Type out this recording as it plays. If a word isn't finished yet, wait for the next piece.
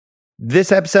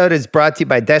This episode is brought to you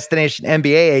by Destination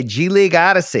NBA, a G League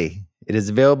Odyssey. It is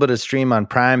available to stream on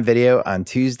Prime Video on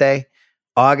Tuesday,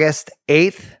 August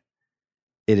 8th.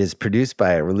 It is produced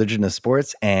by Religion of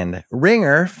Sports and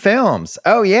Ringer Films.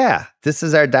 Oh, yeah. This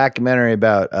is our documentary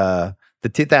about the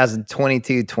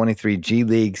 2022-23 G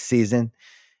League season.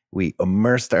 We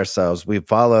immersed ourselves. We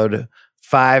followed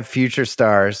 5 future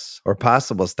stars or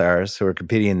possible stars who are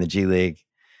competing in the G League,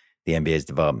 the NBA's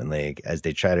development league, as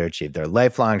they try to achieve their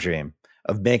lifelong dream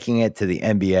of making it to the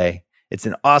NBA. It's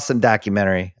an awesome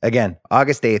documentary. Again,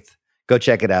 August 8th. Go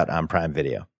check it out on Prime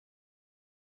Video.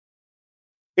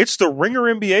 It's the Ringer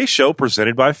NBA show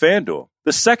presented by FanDuel.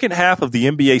 The second half of the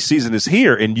NBA season is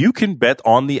here, and you can bet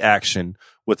on the action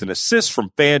with an assist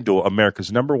from FanDuel, America's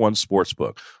 #1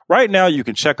 sportsbook. Right now, you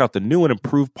can check out the new and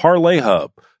improved Parlay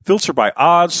Hub, filtered by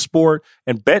odds, sport,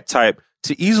 and bet type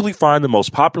to easily find the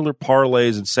most popular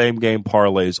parlays and same-game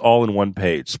parlays all in one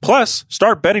page. Plus,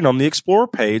 start betting on the Explorer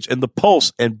page and the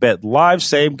Pulse and bet live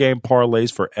same-game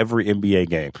parlays for every NBA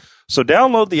game. So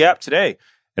download the app today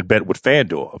and bet with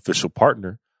FanDuel, official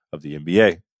partner of the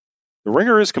NBA. The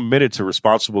Ringer is committed to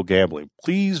responsible gambling.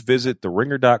 Please visit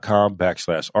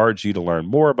theringer.com/RG to learn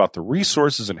more about the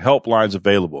resources and helplines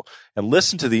available and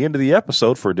listen to the end of the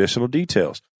episode for additional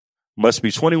details. Must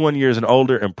be 21 years and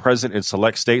older and present in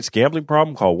select states. Gambling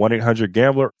problem? Call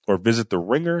 1-800-GAMBLER or visit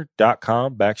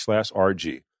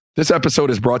theringer.com/RG. This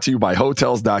episode is brought to you by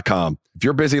Hotels.com. If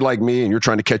you're busy like me and you're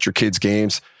trying to catch your kids'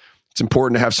 games, it's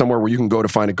important to have somewhere where you can go to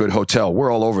find a good hotel. We're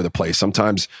all over the place.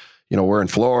 Sometimes, we're in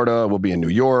Florida, we'll be in New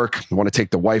York. We want to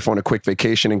take the wife on a quick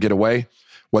vacation and get away.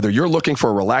 Whether you're looking for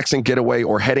a relaxing getaway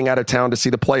or heading out of town to see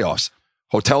the playoffs,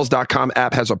 Hotels.com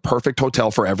app has a perfect hotel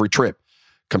for every trip.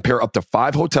 Compare up to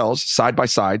 5 hotels side by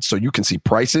side so you can see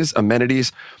prices,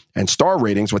 amenities, and star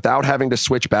ratings without having to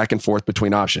switch back and forth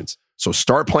between options. So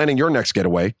start planning your next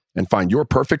getaway and find your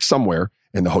perfect somewhere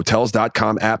in the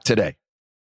Hotels.com app today.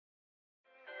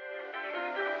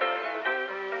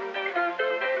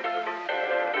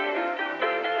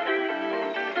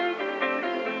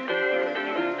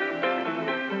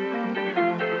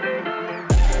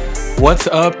 What's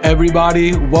up,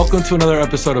 everybody? Welcome to another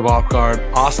episode of Off Guard.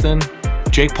 Austin,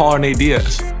 Jake Paul, or Nate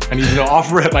Diaz. I need to know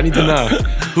off rip. I need to know.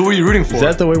 Who are you rooting for? Is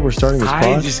that the way we're starting this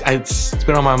pod? It's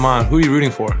been on my mind. Who are you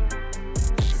rooting for?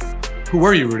 Who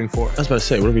were you rooting for? I was about to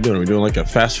say, what are we doing? Are we doing like a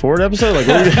fast forward episode? Like,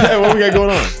 what do we got going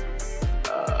on?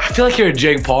 I feel like you're a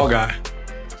Jake Paul guy.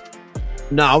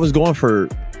 No, I was going for,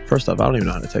 first off, I don't even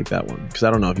know how to take that one because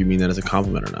I don't know if you mean that as a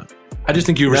compliment or not. I just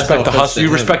think you respect the hustle. You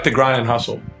respect the grind and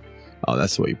hustle. Oh,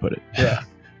 that's the way you put it. Yeah.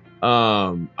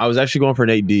 I was actually going for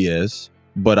Nate Diaz,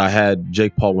 but I had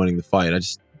Jake Paul winning the fight. I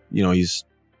just, he's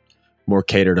more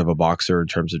catered of a boxer in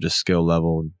terms of just skill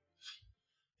level.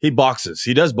 He boxes.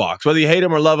 He does box. Whether you hate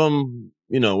him or love him,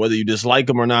 whether you dislike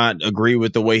him or not, agree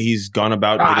with the way he's gone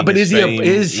about. But is he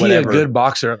a good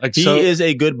boxer? He is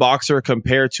a good boxer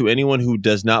compared to anyone who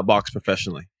does not box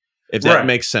professionally. If that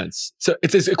makes sense. So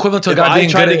it's equivalent to a if guy I being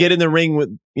tried good to get in the ring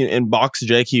with and box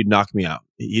Jake, he'd knock me out.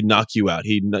 He'd knock you out.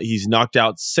 He's knocked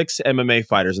out 6 MMA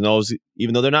fighters, and those,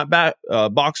 even though they're not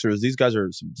boxers, these guys are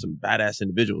some badass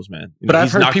individuals, man. But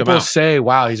I've heard people say,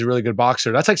 "Wow, he's a really good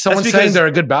boxer." That's like someone saying they're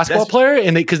a good basketball player,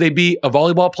 and because they beat a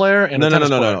volleyball player and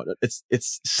no.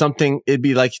 It's something. It'd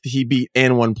be like he beat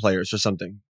N1 players or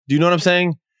something. Do you know what I'm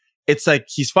saying? It's like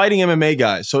he's fighting MMA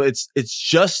guys, so it's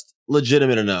just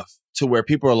legitimate enough to where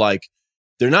people are like,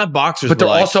 they're not boxers, but they're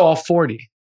also all 40.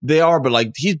 They are, but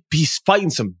like he's fighting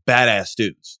some badass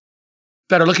dudes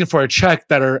that are looking for a check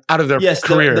that are out of their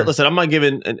career. Listen, I'm not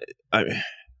giving.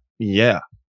 Yeah.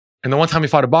 And the one time he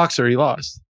fought a boxer, he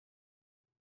lost.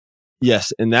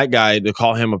 Yes, and that guy, to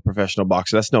call him a professional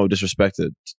boxer, that's no disrespect.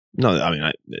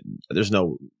 There's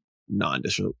no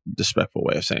non-disrespectful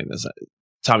way of saying this.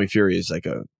 Tommy Fury is like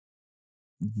a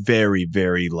very,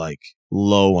 very like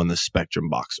low on the spectrum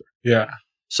boxer. Yeah.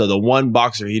 So the one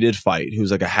boxer he did fight,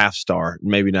 who's like a half star,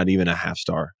 maybe not even a half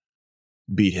star,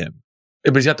 beat him.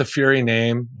 Yeah, but he's got the Fury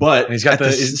name, but he's got the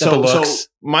looks. So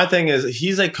my thing is,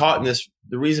 he's like caught in this.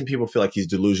 The reason people feel like he's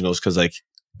delusional is because like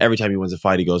every time he wins a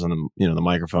fight, he goes on the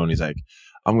microphone. He's like,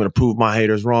 "I'm going to prove my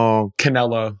haters wrong."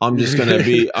 Canelo. I'm just going to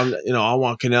be. I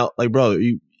want Canelo. Like, bro,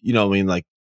 like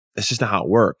that's just not how it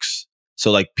works.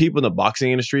 So like people in the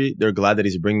boxing industry, they're glad that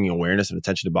he's bringing awareness and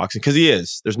attention to boxing because he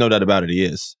is. There's no doubt about it. He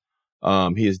is.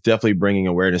 He is definitely bringing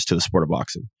awareness to the sport of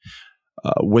boxing.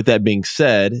 With that being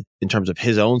said, in terms of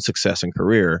his own success and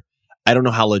career, I don't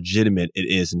know how legitimate it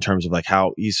is in terms of like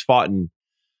how he's fought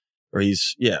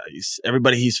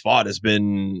everybody he's fought has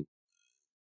been,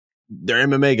 they're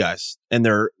MMA guys and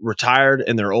they're retired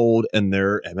and they're old and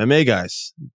they're MMA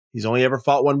guys. He's only ever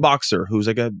fought one boxer who's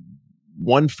like a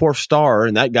 1/4 star,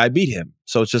 and that guy beat him.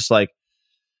 So it's just like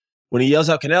when he yells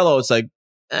out Canelo, it's like,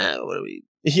 what are we,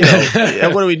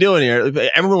 what are we doing here?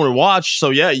 Everyone would watch, so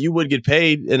yeah, you would get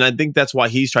paid, and I think that's why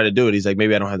he's trying to do it. He's like,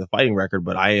 maybe I don't have the fighting record,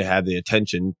 but I have the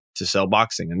attention to sell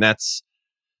boxing, and that's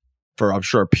for I'm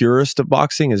sure a purist of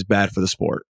boxing is bad for the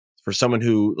sport. For someone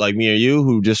who like me or you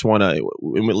who just want to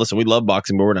listen, we love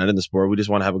boxing, but we're not in the sport. We just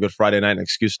want to have a good Friday night, an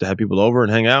excuse to have people over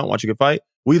and hang out and watch a good fight.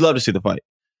 We love to see the fight.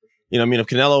 You know, what I mean, if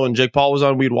Canelo and Jake Paul was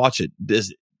on, we'd watch it.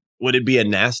 Would it be a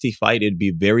nasty fight? It'd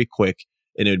be very quick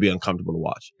and it would be uncomfortable to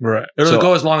watch. Right. It'll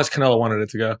go as long as Canelo wanted it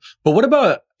to go. But what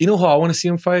about, you know who I want to see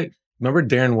him fight? Remember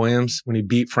Darren Williams when he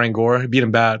beat Frank Gore? He beat him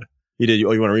bad. He did.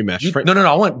 Oh, you want a rematch? No.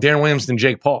 I want Darren Williams than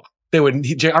Jake Paul. I don't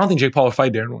think Jake Paul would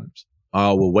fight Darren Williams.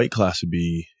 Well, weight class would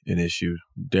be an issue.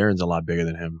 Darren's a lot bigger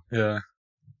than him. Yeah.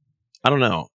 I don't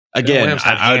know. Again,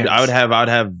 I would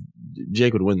have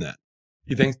Jake would win that.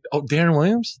 You think? Oh, Darren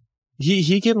Williams?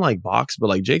 He can like box, but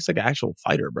like Jake's like an actual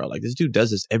fighter, bro. Like this dude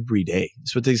does this every day.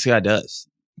 That's what this guy does.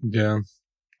 Yeah.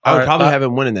 I would probably have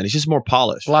him winning that. He's just more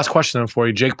polished. Last question for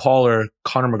you: Jake Paul or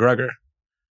Conor McGregor?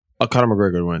 Conor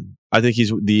McGregor would win. I think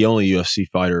he's the only UFC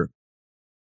fighter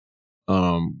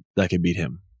that could beat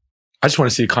him. I just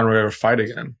want to see Conor McGregor fight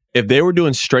again. If they were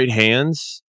doing straight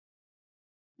hands,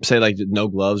 say like no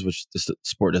gloves, which this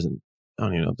sport doesn't, I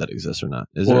don't even know if that exists or not.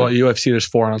 Is well, at UFC, there's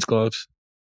 4-ounce gloves.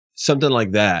 Something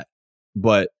like that,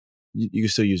 but you can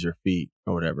still use your feet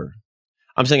or whatever.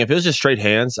 I'm saying if it was just straight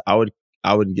hands, I would.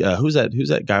 Who's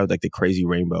that guy with like the crazy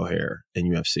rainbow hair in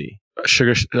UFC?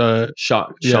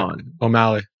 Sean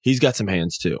O'Malley. He's got some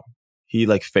hands too. He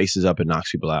like faces up and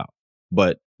knocks people out.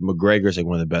 But McGregor's like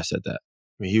one of the best at that.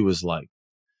 I mean, he was like,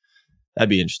 that'd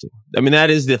be interesting. I mean, that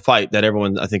is the fight that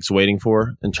everyone I think is waiting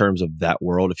for in terms of that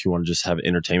world. If you want to just have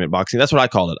entertainment boxing, that's what I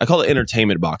call it. I call it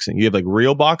entertainment boxing. You have like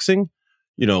real boxing,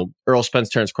 you know, Earl Spence,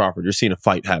 Terrence Crawford. You're seeing a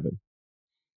fight happen,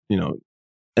 you know,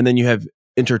 and then you have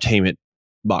entertainment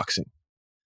boxing,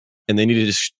 and they need to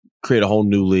just create a whole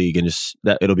new league and just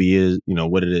that it'll be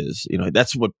what it is. You know,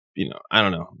 that's what I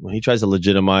don't know when he tries to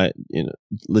legitimize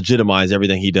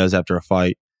everything he does after a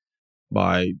fight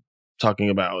by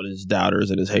talking about his doubters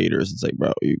and his haters. It's like,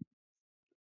 bro,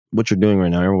 what you're doing right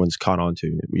now, everyone's caught on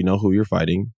to. We know who you're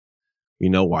fighting. We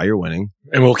know why you're winning.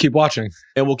 And we'll keep watching.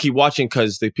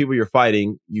 Because the people you're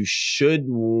fighting, you should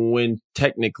win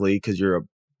technically because you're a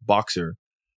boxer.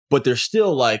 But they're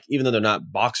still like, even though they're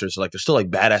not boxers, like they're still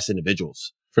like badass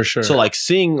individuals. For sure. So like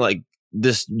seeing like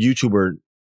this YouTuber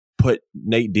put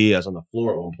Nate Diaz on the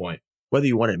floor at one point, whether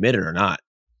you want to admit it or not,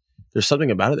 there's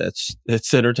something about it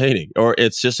it's entertaining, or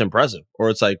it's just impressive, or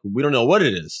it's like, we don't know what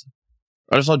it is.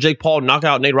 I just saw Jake Paul knock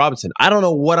out Nate Robinson. I don't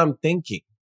know what I'm thinking.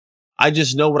 I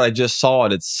just know what I just saw,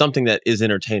 and it's something that is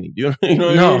entertaining. Do you know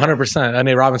what No, I mean? 100%. That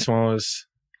Nate Robinson one was,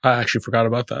 I actually forgot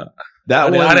about that. I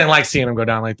didn't like seeing him go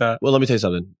down like that. Well, let me tell you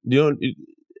something.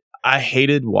 I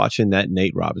hated watching that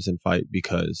Nate Robinson fight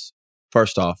because,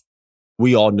 first off,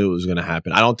 we all knew it was going to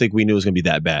happen. I don't think we knew it was going to be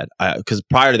that bad. Because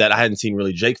prior to that, I hadn't seen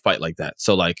really Jake fight like that.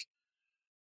 So, like,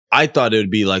 I thought it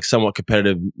would be like somewhat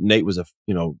competitive. Nate was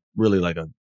really like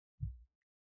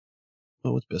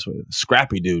what's the best way?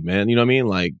 Scrappy dude, man. You know what I mean?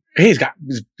 Like, he's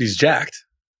jacked.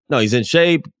 No, he's in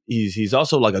shape. He's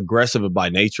also like aggressive by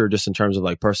nature, just in terms of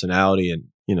like personality. And,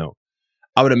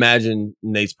 I would imagine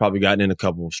Nate's probably gotten in a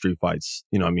couple of street fights,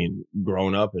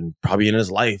 growing up and probably in his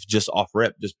life, just off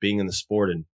rip, just being in the sport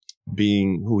and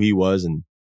being who he was and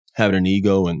having an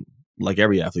ego and like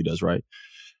every athlete does, right?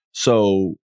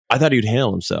 So I thought he'd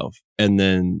handle himself. And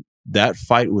then that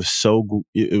fight was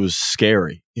it was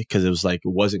scary because it was like,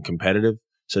 it wasn't competitive.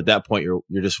 So at that point, you're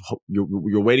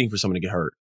waiting for someone to get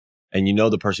hurt. And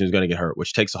the person who's going to get hurt,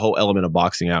 which takes the whole element of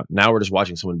boxing out. Now we're just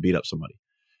watching someone beat up somebody.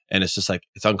 And it's just like,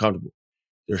 it's uncomfortable.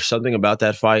 There's something about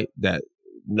that fight that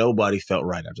nobody felt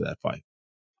right after that fight.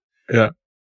 Yeah.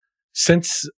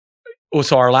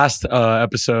 So our last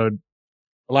episode,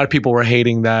 a lot of people were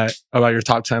hating that about your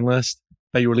top 10 list,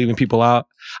 that you were leaving people out.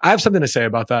 I have something to say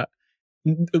about that.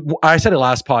 I said it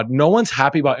last pod. No one's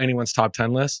happy about anyone's top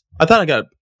 10 list. I thought I got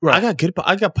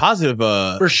positive.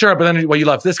 For sure. But then you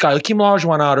left this guy, Hakeem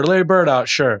Olajuwon out or Larry Bird out.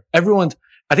 Sure. I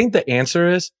think the answer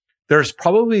is there's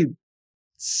probably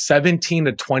 17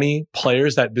 to 20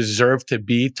 players that deserve to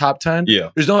be top 10. Yeah.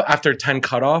 There's no after 10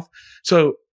 cutoff.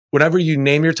 So whenever you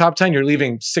name your top 10, you're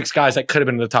leaving 6 guys that could have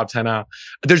been in the top 10 out.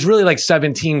 There's really like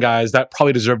 17 guys that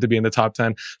probably deserve to be in the top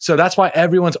 10. So that's why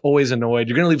everyone's always annoyed.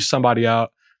 You're going to leave somebody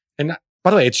out. And by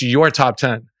the way, it's your top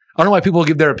 10. I don't know why people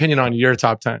give their opinion on your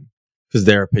top 10. Because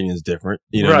their opinion is different.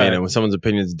 You know right. what I mean? And when someone's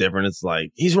opinion is different, it's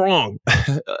like, he's wrong.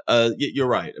 You're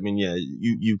right. I mean, yeah,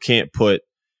 you can't put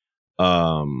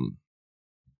a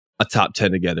top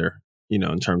 10 together,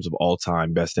 in terms of all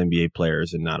time best NBA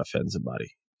players and not offend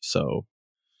somebody. So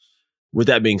with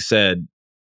that being said,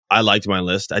 I liked my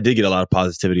list. I did get a lot of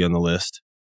positivity on the list.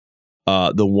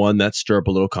 The one that stirred up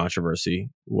a little controversy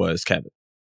was Kevin.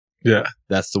 Yeah.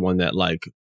 That's the one that like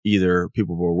either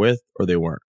people were with or they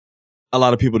weren't. A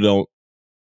lot of people don't,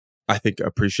 I think,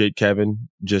 appreciate Kevin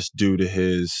just due to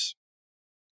his,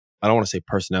 I don't want to say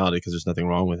personality because there's nothing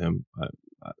wrong with him.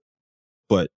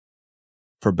 But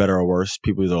for better or worse,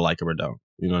 people either like him or don't.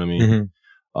 You know what I mean? Mm-hmm.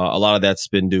 A lot of that's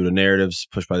been due to narratives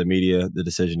pushed by the media, the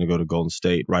decision to go to Golden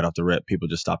State right off the rip. People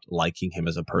just stopped liking him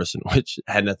as a person, which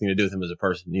had nothing to do with him as a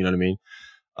person. You know what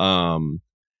I mean?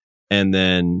 And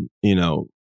then,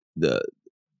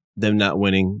 them not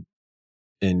winning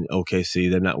in OKC,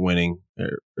 them not winning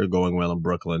or going well in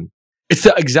Brooklyn. It's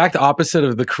the exact opposite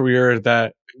of the career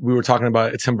that we were talking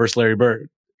about. It's him versus Larry Bird.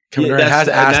 Kevin Durant has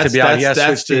asked to be out. He has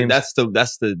switched teams.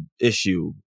 That's the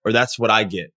issue, or that's what I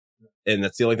get. And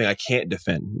that's the only thing I can't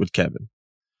defend with Kevin.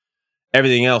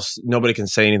 Everything else, nobody can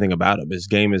say anything about him. His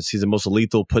game is, he's the most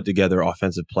lethal, put together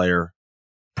offensive player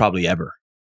probably ever.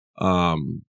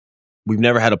 We've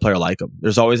never had a player like him.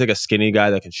 There's always like a skinny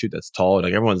guy that can shoot that's tall. And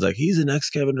like everyone's like, he's the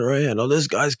next Kevin Durant. Oh, this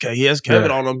guy's, he has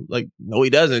Kevin on him. Like, no, he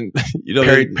doesn't.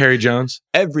 Perry Jones.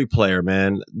 Every player,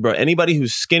 man. Bro, anybody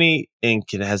who's skinny and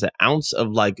has an ounce of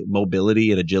like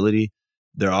mobility and agility,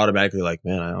 they're automatically like,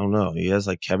 man, I don't know. He has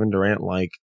like Kevin Durant,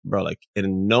 like, bro, like,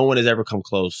 and no one has ever come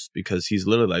close because he's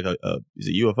literally like he's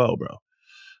a UFO,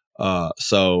 bro.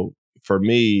 So for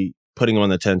me, putting him on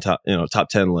the top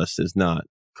 10 list is not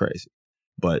crazy.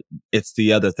 But it's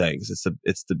the other things.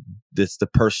 It's the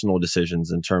personal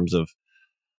decisions in terms of,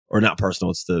 or not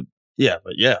personal. It's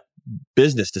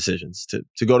business decisions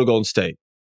to go to Golden State.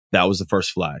 That was the first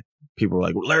flag. People were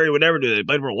like, well, Larry would never do that. He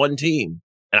played for one team,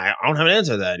 and I don't have an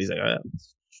answer to that. He's like,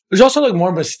 There's also like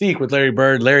more mystique with Larry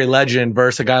Bird, Larry Legend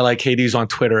versus a guy like KD's on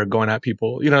Twitter going at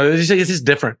people. It's just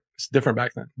different. It's different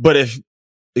back then. But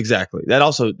exactly. That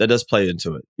does play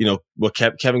into it. What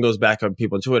Kevin goes back on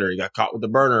people on Twitter. He got caught with the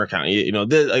burner account.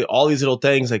 All these little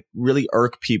things like really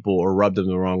irk people or rub them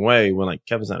the wrong way when like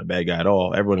Kevin's not a bad guy at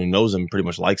all. Everyone who knows him pretty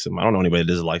much likes him. I don't know anybody that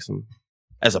doesn't like him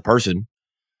as a person,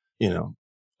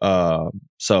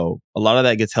 so a lot of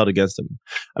that gets held against him.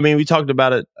 I mean, we talked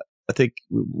about it. I think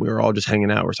we were all just hanging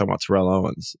out. We're talking about Terrell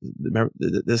Owens. Remember,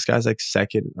 this guy's like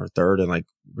second or third in like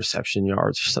reception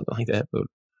yards or something like that. But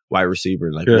wide receiver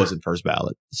and wasn't first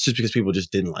ballot. It's just because people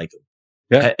just didn't like him.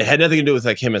 Yeah. It had nothing to do with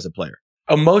like him as a player.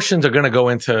 Emotions are going to go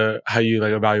into how you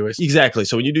like evaluate. Exactly.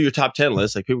 So when you do your top 10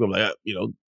 list, like people go like,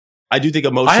 I do think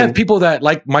emotion. I have people that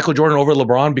like Michael Jordan over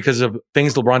LeBron because of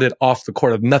things LeBron did off the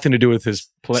court, have nothing to do with his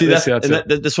play. See, that's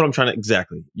what I'm trying to,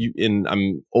 exactly.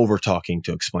 I'm over talking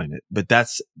to explain it, but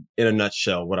that's in a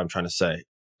nutshell what I'm trying to say.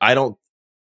 I don't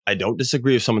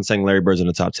disagree with someone saying Larry Bird's in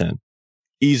the top 10.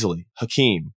 Easily.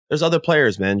 Hakeem. There's other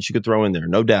players, man, you could throw in there,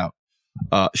 no doubt.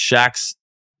 Shaq's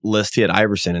list, he had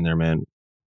Iverson in there, man.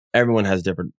 Everyone has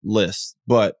different lists,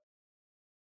 but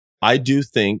I do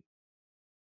think,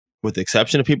 with the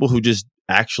exception of people who just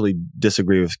actually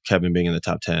disagree with Kevin being in the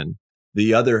top 10,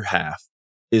 the other half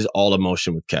is all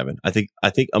emotion with Kevin. I think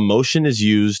emotion is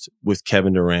used with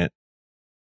Kevin Durant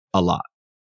a lot.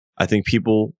 I think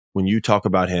people, when you talk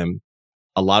about him,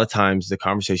 a lot of times the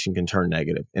conversation can turn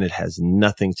negative, and it has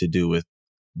nothing to do with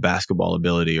basketball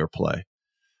ability or play.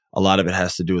 A lot of it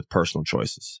has to do with personal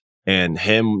choices. And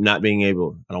him not being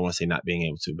able, I don't want to say not being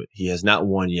able to, but he has not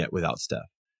won yet without Steph.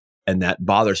 And that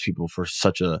bothers people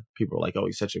people are like, oh,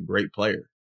 he's such a great player.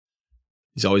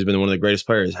 He's always been one of the greatest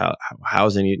players. How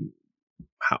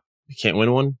he can't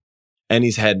win one? And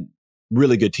he's had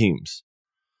really good teams.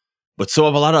 But so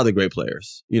have a lot of other great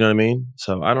players. You know what I mean?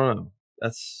 So I don't know.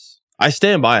 I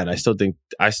stand by it. I still think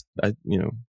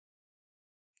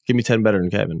give me 10 better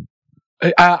than Kevin.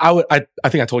 I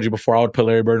think I told you before I would put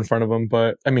Larry Bird in front of him,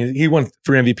 but I mean, he won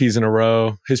 3 MVPs in a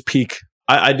row. His peak,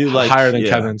 I do like higher than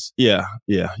Kevin's. Yeah,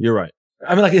 you're right.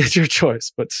 I mean, like, it's your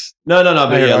choice, but no.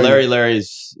 But yeah,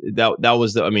 Larry's that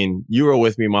was the. I mean, you were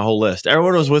with me my whole list.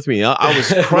 Everyone was with me. I was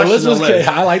crushing the list.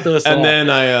 I like the list. And then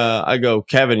I go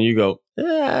Kevin. You go.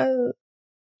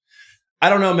 I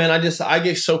don't know, man. I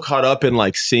get so caught up in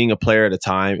like seeing a player at a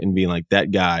time and being like, that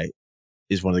guy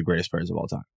is one of the greatest players of all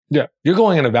time. Yeah, you're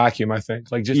going in a vacuum, I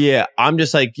think. Like, I'm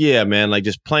just like, yeah, man. Like,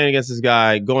 just playing against this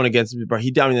guy, going against him, bro.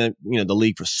 He dominated, the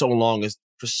league for so long.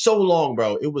 For so long,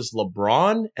 bro. It was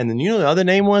LeBron, and then the other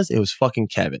name was? It was fucking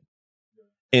Kevin.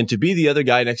 And to be the other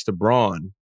guy next to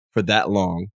Braun for that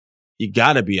long, you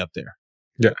got to be up there.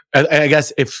 Yeah, I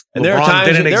guess if And there are LeBron times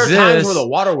didn't there exist, are times where the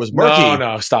water was murky.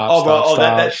 No, stop. Oh,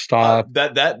 bro, Stop.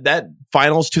 that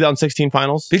finals, 2016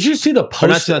 finals. Did you see the Or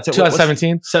not poster?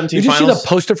 2017. 17 Did you finals? see the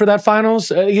poster for that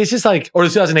finals? It's just like, or the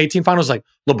 2018 finals, like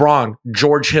LeBron,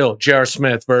 George Hill, J.R.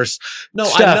 Smith versus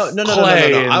Steph, No.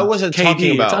 Clay, I wasn't KD.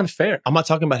 talking about. It's unfair. I'm not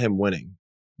talking about him winning.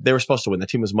 They were supposed to win. The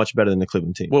team was much better than the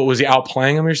Cleveland team. What was he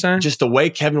outplaying him? You're saying Just the way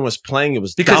Kevin was playing, it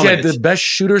was because dominant. he had the best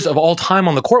shooters of all time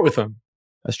on the court with him.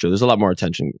 That's true. There's a lot more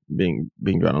attention being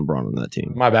drawn on LeBron on that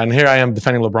team. My bad. And here I am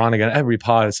defending LeBron again. Every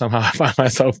pod, somehow I find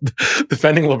myself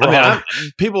defending LeBron. I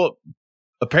mean, people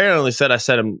apparently said I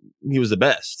said he was the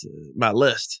best. My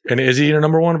list. And is he your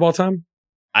number one of all time?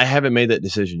 I haven't made that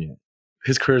decision yet,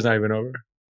 His career's not even over.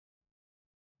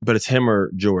 but it's him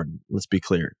or Jordan. Let's be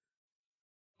clear.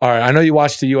 All right. I know you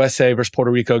watched the USA versus Puerto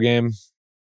Rico game.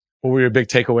 What were your big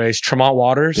takeaways? Tremont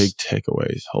Waters. Big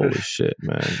takeaways. Holy shit,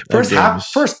 man! First That half. game was-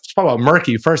 First, talk about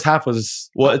murky. First half was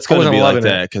Well, it's I going to wasn't be like loving it.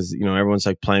 that because everyone's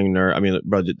like playing their. I mean,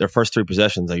 bro, their first three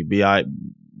possessions, like Bi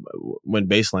went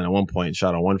baseline at one point,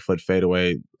 shot a 1 foot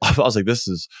fadeaway. I was like, this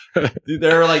is.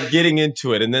 They were like getting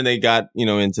into it, and then they got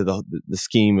into the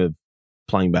scheme of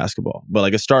playing basketball. But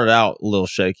like it started out a little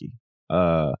shaky.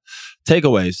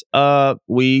 Takeaways.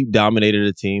 We dominated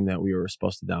a team that we were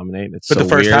supposed to dominate. It's But so the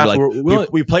first weird. half,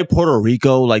 Like we play Puerto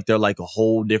Rico like they're like a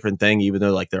whole different thing, even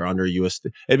though like they're under US.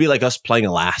 It'd be like us playing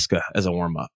Alaska as a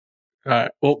warm up. all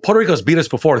right. Well, Puerto Rico's beat us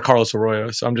before with Carlos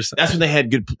Arroyo, so I'm just That's when they had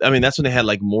good. I mean, that's when they had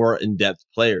like more in depth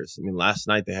players. I mean, last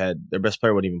night they had their best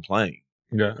player wasn't even playing,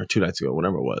 yeah. or 2 nights ago,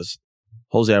 whatever it was.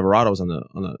 Jose Alvarado was on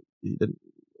the.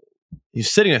 He's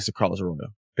sitting next to Carlos Arroyo.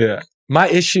 Yeah. My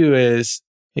issue is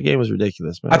The game was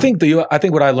ridiculous, man. I think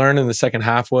what I learned in the second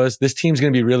half was this team's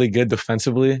going to be really good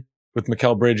defensively with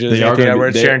Mikal Bridges, They are Anthony gonna be-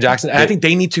 Edwards, they- Jaren Jackson. And I think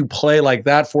they need to play like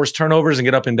that, force turnovers, and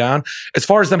get up and down. As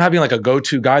far as them having like a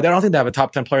go-to guy, I don't think they have a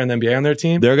top 10 player in the NBA on their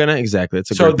team. they're gonna exactly.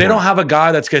 It's a So great they point. don't have a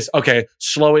guy that's just, okay,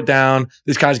 slow it down.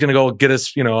 This guy's going to go get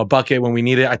us, a bucket when we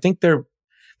need it. I think the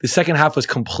second half was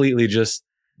completely just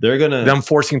They're gonna. them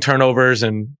forcing turnovers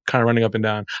and kind of running up and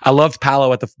down. I loved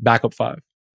Paolo at the backup 5.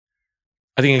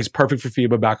 I think he's perfect for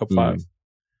FIBA backup 5.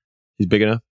 He's big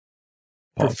enough.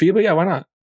 For FIBA, yeah, why not?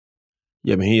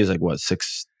 Yeah, I mean, he is like what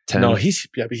 6'10". No, he's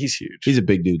huge. He's a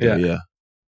big dude. Though, yeah.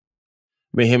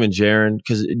 I mean, him and Jaren,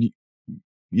 because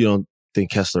you don't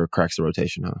think Kessler cracks the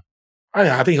rotation, huh?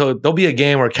 I think there'll be a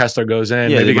game where Kessler goes in,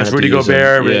 Yeah, maybe they might against have to Rudy use him.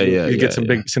 Gobert. Yeah, you get some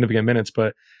big significant minutes.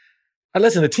 But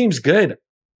listen, the team's good.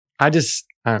 You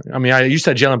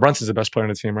said Jalen Brunson's the best player on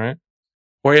the team, right?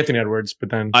 Or Anthony Edwards, but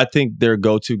then I think their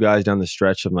go-to guys down the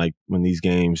stretch of like when these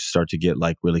games start to get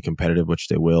like really competitive, which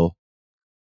they will.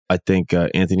 I think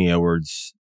Anthony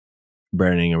Edwards,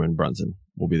 Brandon Ingram, and Brunson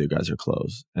will be the guys that are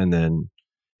close, and then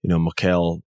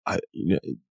Mikal.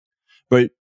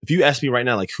 But if you ask me right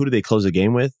now, like who do they close the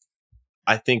game with?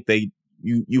 I think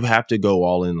you have to go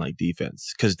all in like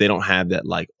defense because they don't have that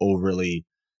like overly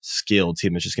skilled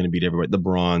team that's just going to beat everybody.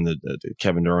 LeBron, the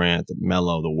Kevin Durant, the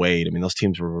Melo, the Wade. I mean, those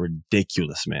teams were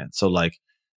ridiculous, man. So like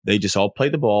they just all play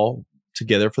the ball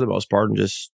together for the most part and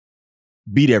just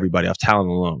beat everybody off talent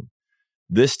alone.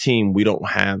 This team, we don't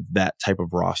have that type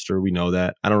of roster. We know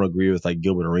that. I don't agree with like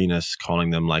Gilbert Arenas calling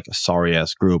them like a sorry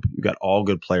ass group. You got all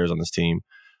good players on this team,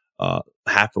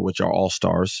 half of which are all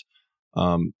stars.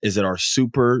 Is it our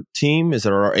super team? Is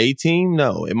it our A team?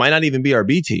 No, it might not even be our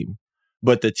B team.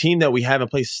 But the team that we have in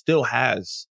place still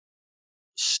has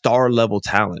star level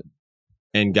talent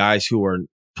and guys who are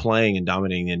playing and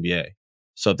dominating the NBA.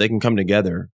 So if they can come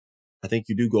together, I think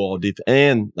you do go all deep.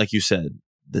 And like you said,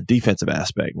 the defensive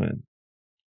aspect, man,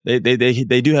 they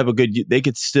do have a good. They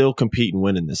could still compete and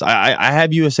win in this. I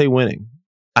have USA winning.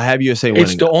 I have USA winning.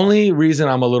 it's the only reason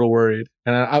I'm a little worried,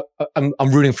 and I'm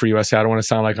rooting for USA. I don't want to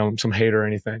sound like I'm some hater or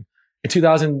anything. In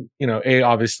 2008,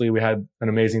 obviously we had an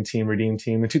amazing team, redeemed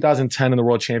team. In 2010 in the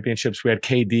World Championships, we had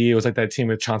KD. It was like that team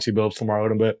with Chauncey Billups, Lamar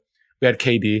Odom, but we had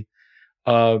KD.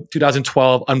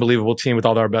 2012, unbelievable team with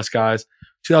all our best guys.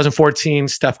 2014,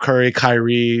 Steph Curry,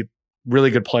 Kyrie, really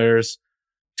good players.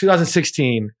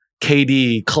 2016,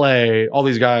 KD, Clay, all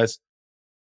these guys.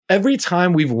 Every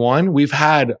time we've won, we've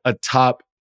had a top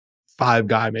 5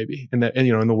 guy maybe in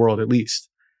the world at least.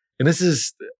 And this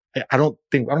is, I don't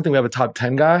think we have a top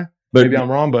 10 guy. But Maybe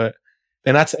I'm wrong, but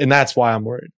and that's why I'm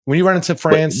worried. When you run into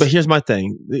France, but here's my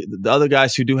thing: the other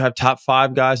guys who do have top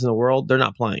 5 guys in the world, they're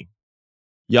not playing.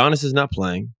 Giannis is not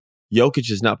playing.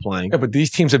 Jokic is not playing. yeah, but these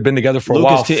teams have been together for a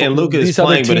Lucas while. and Luka is These other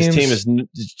playing, but his teams- team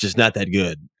is just not that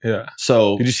good. Yeah.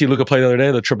 So Did you see Luka play the other day?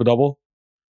 The triple double.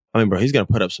 I mean, bro, he's going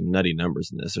to put up some nutty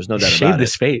numbers in this. There's no He doubt shaved about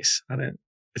his it. face.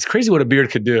 It's crazy what a beard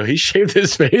could do. He shaved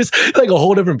his face like a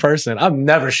whole different person. I'm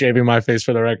never shaving my face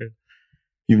for the record.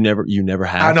 You never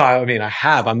have. I know. I mean, I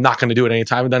have. I'm not going to do it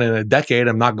anytime. I've done it in a decade.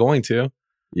 I'm not going to.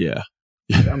 Yeah.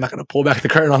 I'm not going to pull back the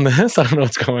curtain on this. I don't know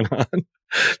what's going on.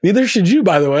 Neither should you,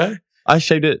 by the way. I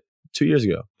shaved it 2 years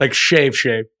ago. Like shave.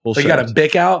 Full Like you got a shaved.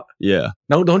 bick out. Yeah.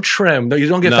 No, don't trim. No, you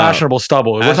don't get No. fashionable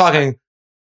stubble. We're Ask- talking.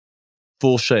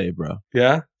 Full shave, bro.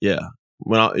 Yeah. Yeah.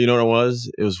 You know what it was?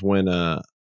 It was when the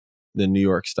New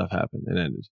York stuff happened and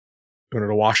ended. You wanted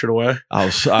to wash it away. I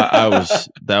was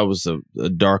that was a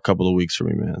dark couple of weeks for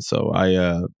me, man. So I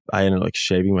ended up like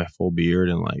shaving my full beard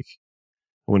and like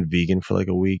went vegan for like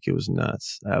a week. It was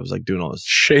nuts. I was like doing all this.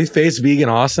 Shave face vegan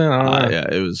Austin. I don't know. Yeah,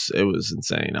 it was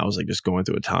insane. I was like just going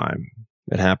through a time.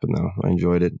 It happened though. I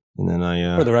enjoyed it, and then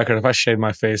For the record, if I shave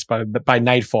my face by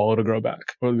nightfall, it'll grow back.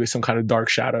 It'll be some kind of dark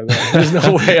shadow there. There's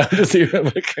no way I'm just even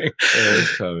looking.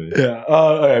 it's coming. Yeah.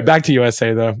 All right, back to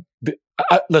USA though.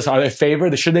 Listen, are they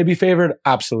favored? Should they be favored?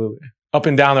 Absolutely. Up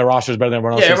and down, their roster is better than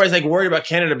everyone else. Yeah, everybody's like worried about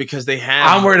Canada because they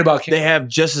have. I'm worried about Canada. They have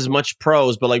just as much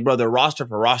pros, but like, bro, their roster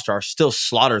for roster are still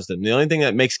slaughters them. The only thing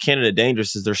that makes Canada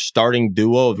dangerous is their starting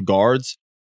duo of guards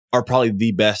are probably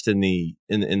the best in the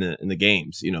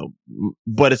games, you know.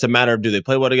 But it's a matter of, do they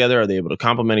play well together? Are they able to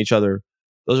complement each other?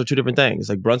 Those are two different things.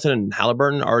 Like Brunson and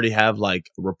Halliburton already have like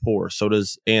rapport. So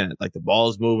does Ant. Like the ball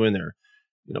is moving. They're,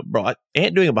 you know, bro,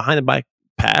 Ant doing a behind the back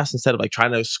pass instead of like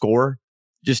trying to score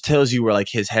just tells you where like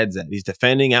his head's at. He's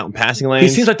defending out in passing lanes.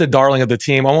 He seems like the darling of the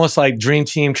team, almost like Dream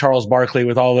Team Charles Barkley.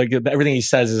 With all like everything he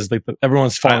says is like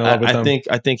everyone's falling in love with him.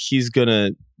 I think he's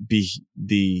gonna be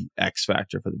the X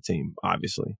factor for the team,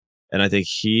 obviously, and I think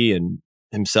he and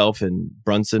himself and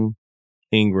Brunson,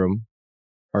 Ingram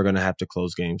are gonna have to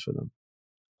close games for them.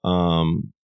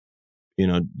 You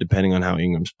know, depending on how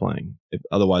Ingram's playing.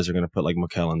 Otherwise, they're gonna put like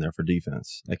Mikal in there for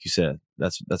defense, like you said.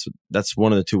 That's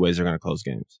one of the two ways they're gonna close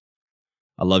games.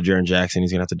 I love Jaren Jackson.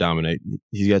 He's going to have to dominate.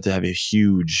 He's got to have a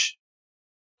huge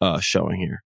showing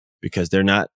here because they're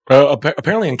not.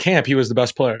 Apparently in camp, he was the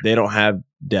best player. They don't have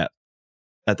depth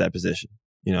at that position.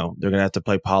 You know, they're going to have to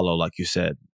play Paolo, like you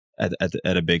said, at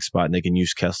a big spot, and they can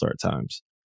use Kessler at times.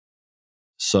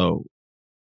 So,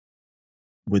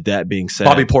 with that being said,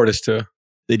 Bobby Portis too.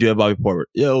 They do have Bobby Portis.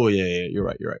 Oh yeah. You're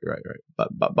right.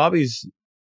 But Bobby's.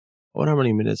 I wonder how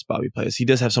many minutes Bobby plays. He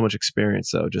does have so much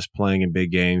experience, though, just playing in big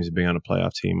games and being on a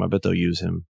playoff team. I bet they'll use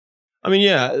him. I mean,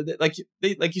 yeah, like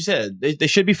you said, they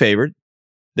should be favored.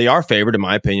 They are favored, in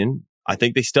my opinion. I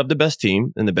think they still have the best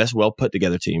team and the best well put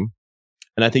together team.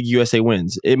 And I think USA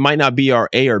wins. It might not be our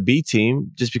A or B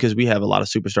team just because we have a lot of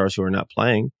superstars who are not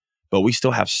playing, but we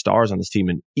still have stars on this team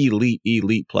and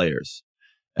elite players.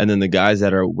 And then the guys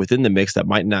that are within the mix that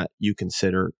might not you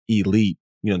consider elite,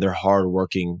 you know, they're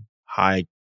hardworking, high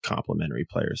complimentary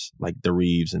players like the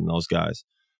Reeves and those guys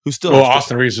who still. Well,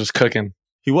 Austin Reeves was cooking.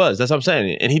 He was. That's what I'm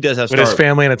saying, and he does have with his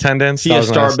family in attendance. He has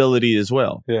star ability as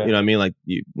well. Yeah. You know what I mean? Like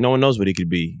no one knows what he could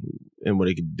be and what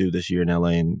he could do this year in LA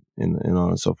and on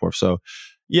and so forth. So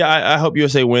yeah, I hope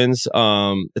USA wins.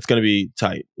 It's going to be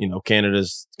tight. You know,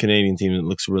 Canadian team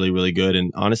looks really, really good,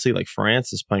 and honestly, like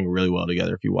France is playing really well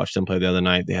together. If you watched them play the other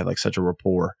night, they have like such a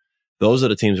rapport. Those are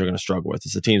the teams they're going to struggle with.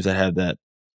 It's the teams that have that.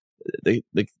 The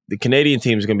Canadian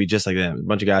team is going to be just like them. A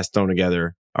bunch of guys thrown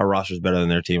together. Our roster is better than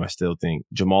their team. I still think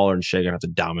Jamal and Shea are going to have to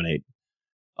dominate.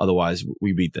 Otherwise,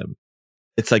 we beat them.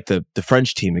 It's like the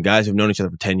French team, the guys who've known each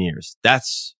other for 10 years.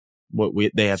 That's what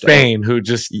they have Spain, who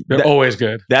just, they're always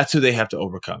good. That's who they have to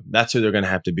overcome. That's who they're going to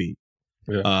have to beat.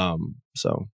 Yeah.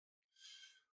 So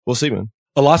we'll see, man.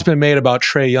 A lot's been made about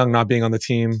Trae Young not being on the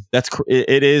team.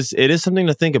 It is something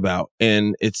to think about.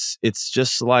 And it's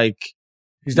just like,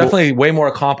 he's definitely way more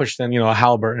accomplished than, a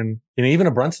Halliburton, even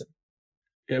a Brunson.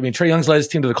 I mean, Trae Young's led his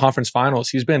team to the conference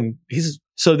finals.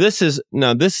 So this is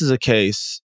a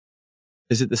case.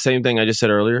 Is it the same thing I just said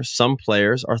earlier? Some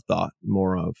players are thought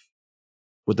more of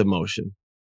with emotion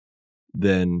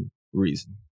than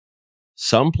reason.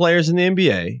 Some players in the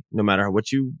NBA, no matter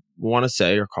what you want to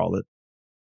say or call it,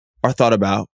 are thought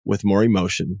about with more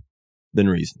emotion than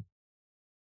reason.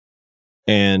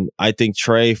 And I think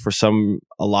Trae, for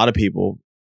a lot of people,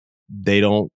 I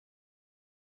don't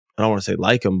want to say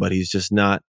like him, but he's just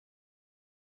not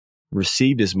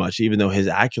received as much, even though his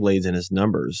accolades and his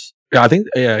numbers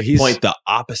he's point the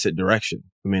opposite direction.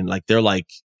 I mean, like they're like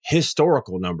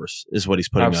historical numbers is what he's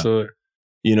putting absolutely up.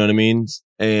 You know what I mean?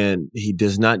 And he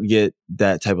does not get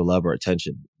that type of love or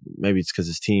attention. Maybe it's because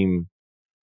his team,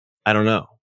 I don't know.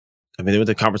 I mean, they went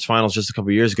to the conference finals just a couple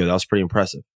of years ago. That was pretty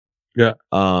impressive. Yeah.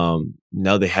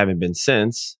 No, they haven't been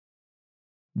since.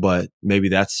 But maybe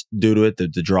that's due to it, the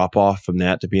drop off from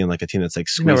that to being like a team that's like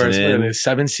squeezing in. The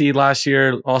 7 seed last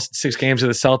year, lost 6 games to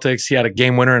the Celtics. He had a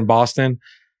game winner in Boston.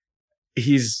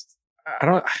 Let's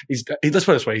put it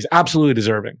this way. He's absolutely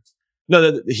deserving.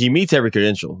 No, he meets every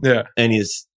credential. Yeah. And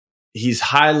he's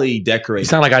highly You decorated.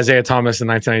 sound like Isaiah Thomas in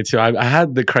 1992. I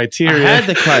had the criteria. I had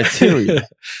the criteria.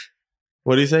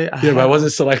 What do you say? Yeah, but I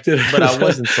wasn't selected. But I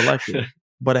wasn't selected.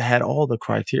 But I had all the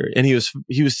criteria. And he was,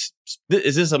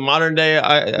 is this a modern day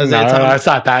Isaiah Thomas? No, it's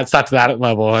not that. It's not to that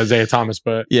level, Isaiah Thomas,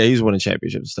 but Yeah, he's winning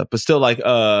championships and stuff. But still, like,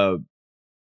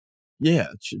 yeah,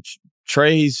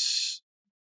 Trey's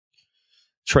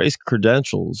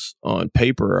credentials on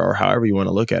paper, or however you want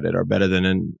to look at it, are better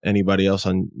than anybody else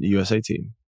on the USA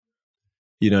team.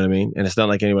 You know what I mean? And it's not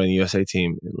like anybody in the USA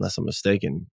team, unless I'm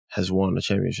mistaken, has won a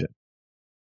championship.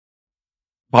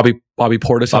 Bobby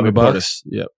Portis on the Bucks.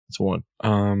 Yep, it's one.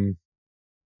 That's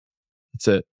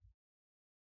it.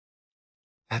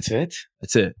 That's it.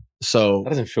 That's it. So That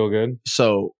doesn't feel good.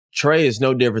 So Trey is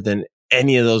no different than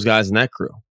any of those guys in that crew.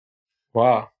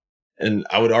 Wow. And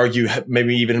I would argue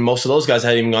maybe even most of those guys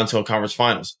hadn't even gone to a conference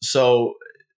finals. So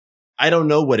I don't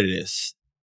know what it is.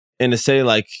 And to say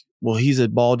like, well, he's a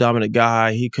ball dominant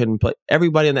guy, he couldn't play.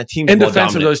 Everybody on that team is In ball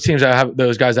defense dominant. of those teams that have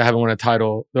those guys that haven't won a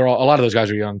title, a lot of those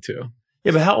guys are young too.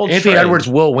 Yeah, but how old is Anthony Trey? Edwards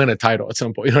will win a title at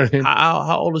some point. You know what I mean?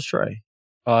 How old is Trey?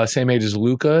 Same age as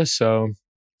Luka, so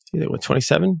He's like, what,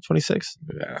 27, 26?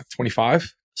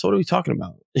 25. So what are we talking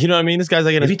about? You know what I mean? This guy's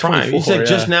like in his Maybe prime. 24, He's like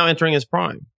just yeah. now entering his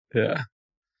prime. Yeah.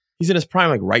 He's in his prime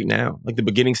like right now, like the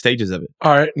beginning stages of it.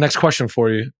 All right. Next question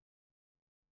for you.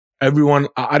 Everyone,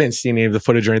 I didn't see any of the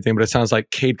footage or anything, but it sounds like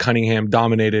Cade Cunningham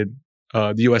dominated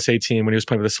the USA team when he was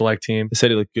playing with the select team. They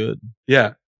said he looked good.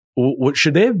 Yeah.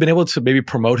 Should they have been able to maybe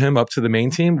promote him up to the main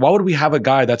team? Why would we have a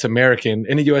guy that's American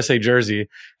in a USA jersey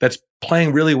that's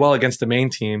playing really well against the main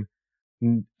team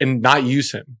and not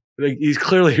use him? Like he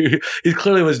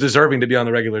clearly was deserving to be on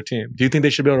the regular team. Do you think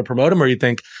they should be able to promote him, or you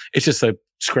think it's just a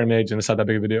scrimmage and it's not that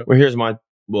big of a deal?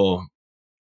 Well,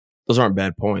 those aren't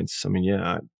bad points. I mean,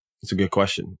 yeah, it's a good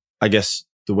question. I guess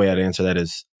the way I'd answer that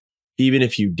is, even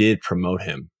if you did promote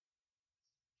him,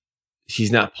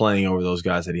 he's not playing over those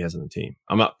guys that he has on the team.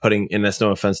 I'm not putting, and that's no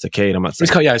offense to Cade. I'm not saying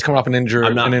He's coming off an injury.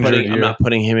 I'm not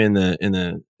putting him in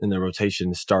the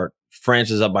rotation to start.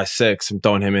 Francis up by 6. I'm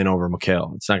throwing him in over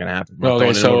Mikal. It's not going to happen. I'm not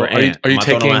throwing him over Ant. Are you I'm not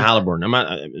throwing taking him in Halliburton? I'm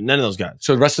not none of those guys.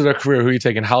 So the rest of their career, who are you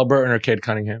taking, Halliburton or Cade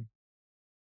Cunningham?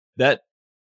 That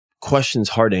question's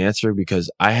hard to answer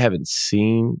because I haven't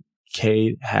seen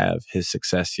Cade have his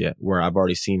success yet, where I've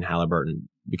already seen Halliburton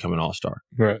become an all-star.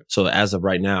 Right. So as of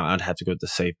right now, I'd have to go with the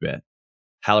safe bet.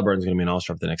 Halliburton's going to be an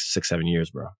all-star for the next 6-7 years,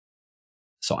 bro.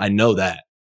 So I know that.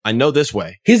 I know this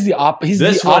way. He's the opposite.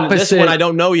 This one I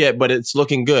don't know yet, but it's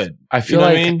looking good. I feel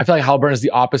like Halliburton is the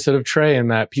opposite of Trey in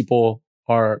that people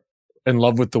are in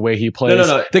love with the way he plays.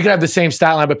 No. They could have the same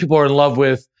stat line, but people are in love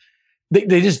with.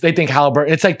 They think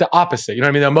Halliburton. It's like the opposite. You know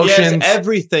what I mean? The emotions. Yes,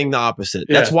 everything the opposite.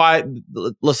 Yeah. That's why.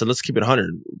 Listen, let's keep it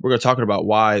 100. We're going to talk about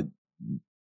why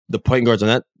the point guards on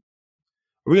that.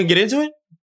 Are we going to get into it?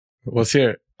 Let's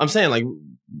hear it. I'm saying, like,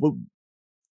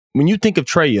 when you think of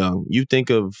Trey Young, you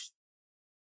think of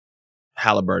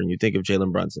Halliburton, you think of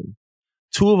Jalen Brunson.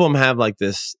 Two of them have like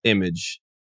this image,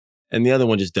 and the other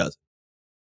one just doesn't.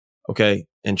 Okay,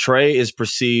 and Trey is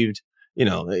perceived. You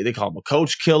know, they call him a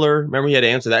coach killer. Remember, he had to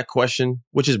answer that question,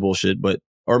 which is bullshit,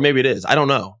 or maybe it is. I don't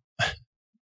know.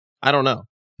 I don't know.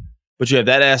 But you have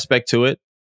that aspect to it.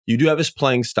 You do have his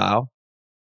playing style,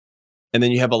 and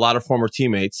then you have a lot of former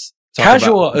teammates.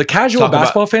 Casual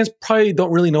basketball fans probably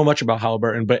don't really know much about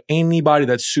Halliburton, but anybody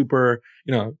that's super,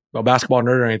 a basketball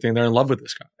nerd or anything, they're in love with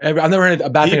this guy. I've never heard a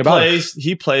bad thing about him.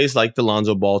 He plays like the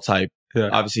Lonzo Ball type. Yeah.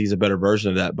 Obviously, he's a better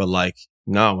version of that, but like,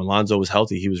 no, when Lonzo was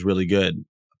healthy, he was really good.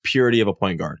 Purity of a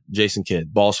point guard. Jason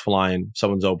Kidd, balls flying,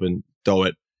 someone's open, throw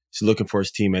it. He's looking for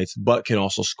his teammates, but can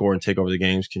also score and take over the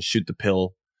games, can shoot the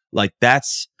pill. Like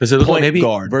that's does it look point like maybe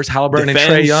guard versus Halliburton Defends,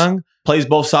 and Trey Young? Plays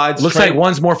both sides. Looks like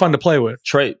one's more fun to play with.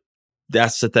 Trey,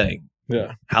 that's the thing.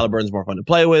 Yeah. Halliburton's more fun to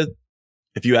play with.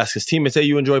 If you ask his teammates, say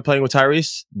you enjoy playing with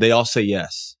Tyrese, they all say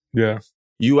yes. Yeah.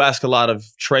 You ask a lot of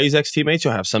Trey's ex-teammates,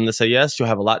 you'll have some that say yes. You'll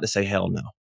have a lot to say hell no.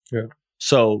 Yeah.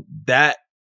 So that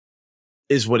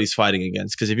is what he's fighting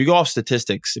against. Because if you go off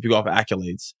statistics, if you go off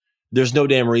accolades, there's no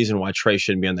damn reason why Trey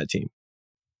shouldn't be on that team.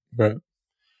 Right.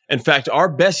 In fact, our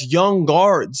best young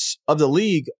guards of the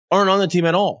league aren't on the team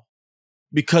at all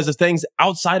because of things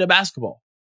outside of basketball.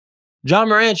 John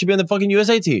Morant should be on the fucking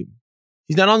USA team.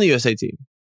 He's not on the USA team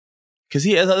because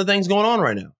he has other things going on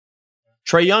right now.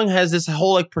 Trey Young has this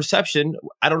whole like perception.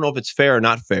 I don't know if it's fair or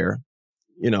not fair.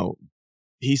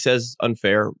 He says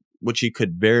unfair, which he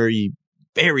could very,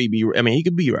 very be. I mean, he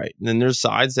could be right. And then there's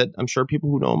sides that I'm sure people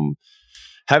who know him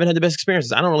haven't had the best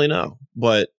experiences. I don't really know,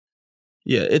 but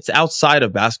yeah, it's outside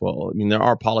of basketball. I mean, there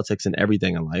are politics in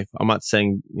everything in life. I'm not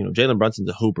saying, Jalen Brunson's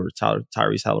a hooper.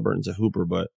 Tyrese Halliburton's a hooper,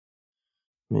 but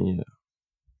mean, yeah.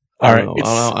 All right.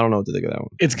 I don't know what to think of that one.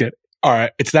 It's good. All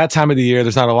right. It's that time of the year.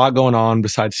 There's not a lot going on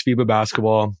besides FIBA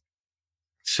basketball.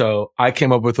 So I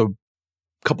came up with a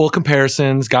couple of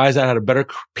comparisons, guys that had a better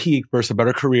peak versus a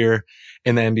better career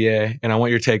in the NBA. And I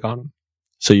want your take on them.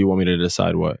 So you want me to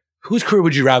decide what? Whose career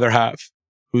would you rather have?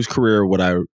 Whose career would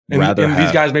I rather and have?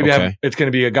 these guys maybe Okay. have, it's going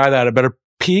to be a guy that had a better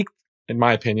peak, in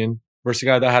my opinion, versus a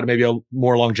guy that had maybe a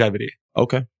more longevity.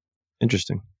 Okay.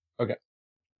 Interesting. Okay.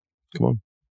 Come on.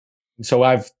 So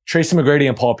I have Tracy McGrady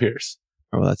and Paul Pierce.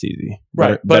 Oh, that's easy.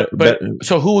 Right. But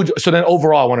so who would, so then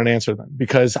overall I want an answer then,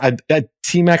 because that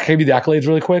T-Mac, give you the accolades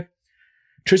really quick.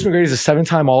 Tracy McGrady is a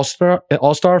 7-time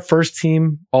All-Star, first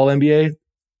team All-NBA,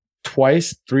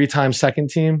 twice, 3-time second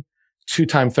team,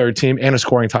 2-time third team, and a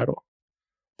scoring title.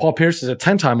 Paul Pierce is a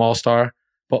 10-time All-Star,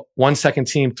 but 1 second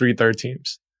team, 3 third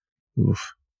teams.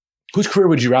 Oof. Whose career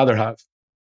would you rather have?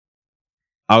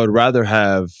 I would rather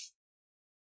have.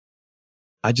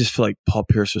 I just feel like Paul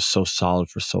Pierce was so solid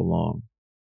for so long,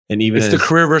 and even It's the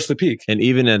career versus the peak. and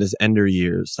even at his ender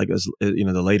years, like as you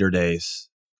know, the later days,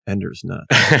 ender's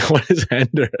nuts. What is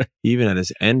Ender? Even at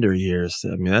his ender years,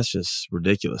 I mean, that's just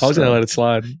ridiculous. I was going to stuff. let it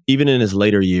slide. Even in his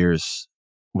later years,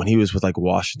 when he was with like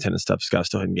Washington and stuff, this guy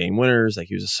still hitting game winners. Like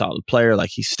he was a solid player.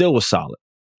 Like he still was solid.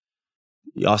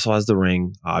 He also has the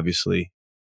ring, obviously.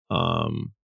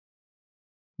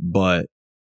 But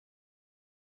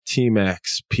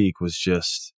T-Mac's peak was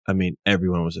just, I mean,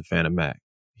 everyone was a fan of Mac.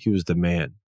 He was the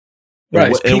man. Right,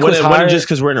 And his peak it was wasn't higher. just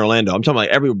because we're in Orlando. I'm talking like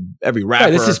every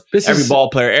rapper, This every is ball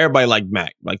player, everybody liked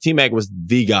Mac. Like T-Mac was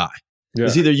the guy. Yeah.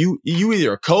 It's either you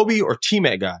either a Kobe or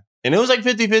T-Mac guy. And it was like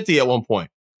 50-50 at one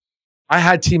point. I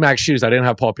had T-Mac shoes. I didn't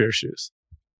have Paul Pierce shoes.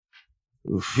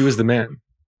 Oof. He was the man.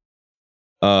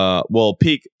 Well,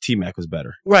 peak T-Mac was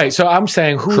better. Right. So I'm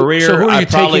saying who Career, so who are you I'd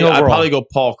probably taking overall? go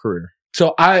Paul career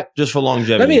So I just for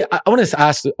longevity. I want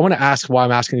to ask why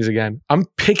I'm asking these again. I'm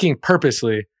picking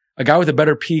purposely a guy with a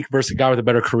better peak versus a guy with a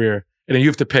better career. And then you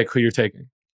have to pick who you're taking.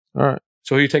 All right.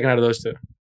 So who are you taking out of those two?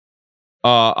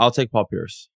 I'll take Paul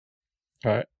Pierce.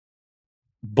 All right.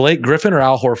 Blake Griffin or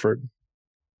Al Horford?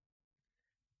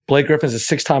 Blake Griffin's a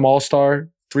 6-time All-Star,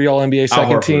 3 All-NBA second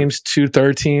Horford. teams, 2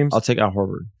 third teams. I'll take Al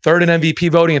Horford. Third in MVP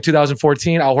voting in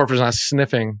 2014. Al Horford's not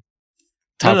sniffing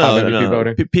top 5 MVP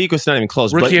voting. Peak was not even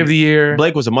close. Rookie of the year.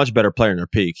 Blake was a much better player in their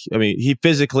peak. I mean, he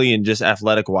physically and just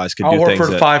athletic wise could Al do things Horford,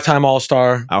 that 5-time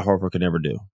All-Star. Al Horford could never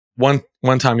do. One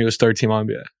time he was third team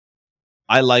All-NBA.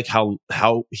 I like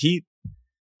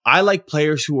I like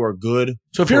players who are good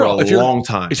So if for you're a long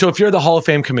time. So if you're the Hall of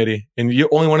Fame committee and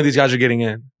only one of these guys are getting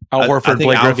in, Al Horford, I think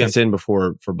Blake Al Griffin. gets in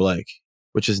before for Blake,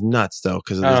 which is nuts though.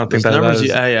 Because I don't think that numbers is-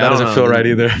 you- I that don't doesn't know. feel right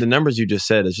either. The numbers you just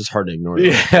said, it's just hard to ignore. Them,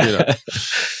 Yeah. you know?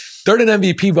 Third in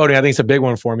MVP voting, I think, is a big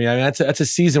one for me. I mean, that's a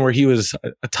season where he was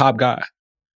a top guy.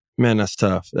 Man, that's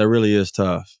tough. That really is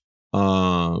tough.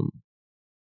 I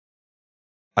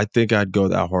think I'd go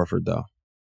with Al Horford though.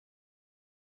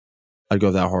 I'd go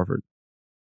with Al Horford.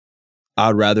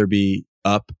 I'd rather be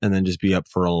up and then just be up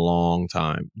for a long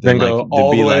time Then go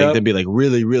all the way up? Then be like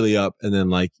really, really up and then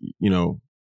like, you know,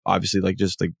 obviously like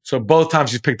just like, So both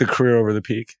times you picked the career over the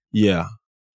peak. yeah.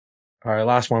 All right,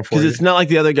 last one for Because you. it's not like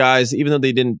the other guys, even though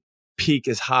they didn't peak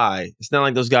as high, it's not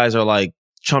like those guys are like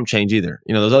chump change either.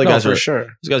 You know, those other guys for are sure.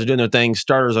 those guys are doing their thing,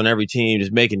 starters on every team,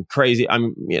 just making crazy.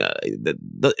 I'm, you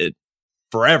know,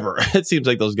 forever. It seems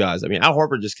like those guys. I mean, Al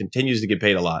Horford just continues to get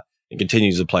paid a lot and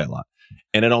continues to play a lot,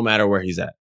 and it don't matter where he's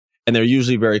at. And they're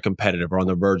usually very competitive or on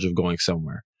the verge of going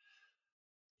somewhere.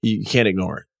 You can't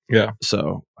ignore it. Yeah.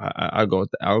 So I'll go with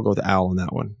Al on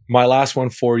that one. My last one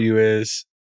for you is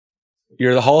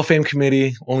you're the Hall of Fame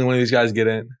committee. Only one of these guys get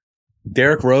in.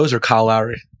 Derrick Rose or Kyle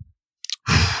Lowry?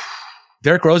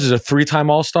 Derrick Rose is a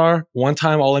 3-time All-Star,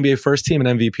 1-time All-NBA first team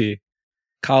and MVP.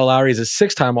 Kyle Lowry is a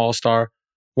 6-time All-Star.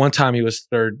 1 time he was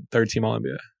third team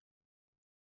All-NBA.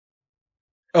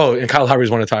 Oh, and Kyle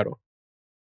Lowry's won a title.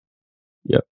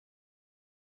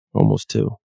 Almost 2.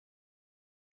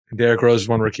 Derrick Rose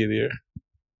won Rookie of the Year.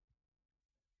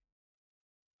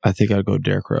 I think I'd go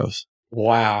Derrick Rose.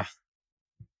 Wow.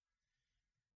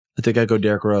 I think I'd go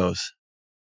Derrick Rose.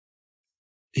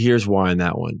 Here's why in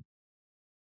that one.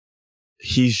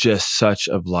 He's just such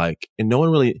of like, and no one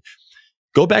really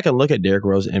go back and look at Derrick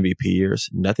Rose MVP years.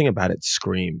 Nothing about it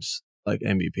screams like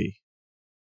MVP.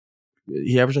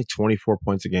 He averaged like 24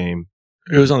 points a game.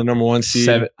 It was on the number 1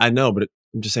 seed. I know, but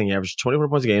I'm just saying he averaged 24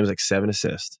 points a game, like 7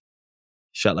 assists.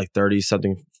 Shot like 30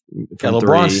 something Yeah, from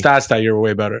LeBron's 3. stats that year were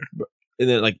way better. And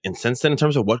then like, and since then, in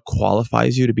terms of what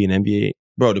qualifies you to be an NBA,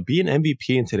 bro, to be an MVP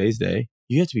in today's day,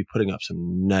 you have to be putting up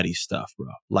some nutty stuff, bro.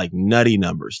 Like nutty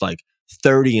numbers, like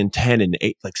 30 and 10 and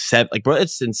 8, like 7. Like, bro,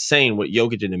 it's insane what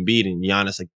Jokic and Embiid and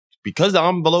Giannis like because the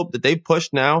envelope that they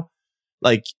pushed now,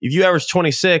 like if you average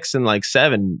 26 and like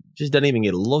 7, just doesn't even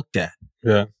get looked at.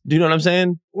 Yeah. Do you know what I'm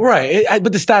saying? Right.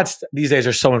 But the stats these days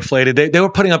are so inflated. They were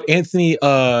putting up they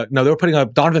were putting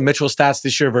up Donovan Mitchell stats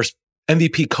this year versus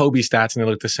MVP Kobe stats, and they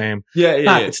look the same.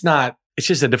 Yeah. It's not. It's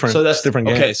just a different. So that's different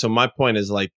game. Okay. So my point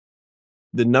is like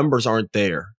the numbers aren't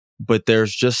there, but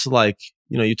there's just like,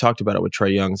 you talked about it with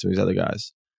Trae Young and some of these other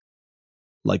guys,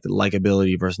 like the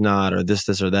likability versus not, or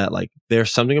this or that. Like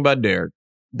there's something about Derek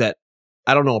that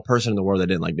I don't know a person in the world that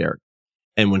didn't like Derek.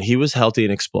 And when he was healthy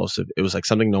and explosive, it was like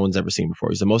something no one's ever seen before.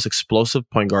 He's the most explosive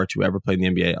point guard to ever play in the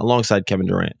NBA, alongside Kevin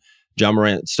Durant. John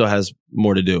Morant still has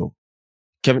more to do.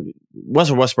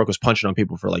 Russell Westbrook was punching on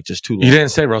people for like just too long. You didn't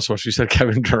say Russell. You said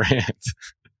Kevin Durant.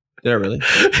 Did I really?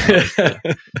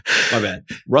 My bad.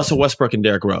 Russell Westbrook and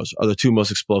Derrick Rose are the two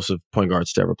most explosive point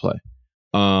guards to ever play.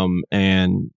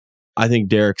 And I think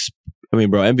bro,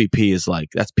 MVP is like,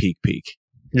 that's peak.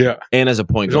 Yeah. And as a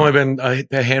point guard. There's only been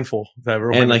a handful that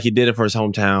ever and like he did it for his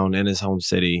hometown and his home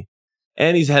city.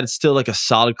 And he's had still like a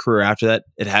solid career after that.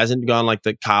 It hasn't gone like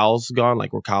the Kyle's gone,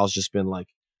 like where Kyle's been like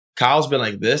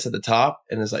this at the top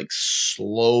and is like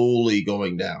slowly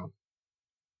going down.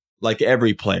 Like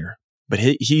every player. But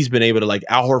he's been able to, like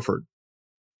Al Horford.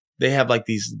 They have like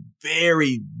these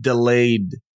very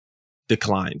delayed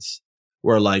declines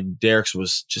where like Derek's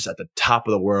was just at the top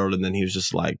of the world and then he was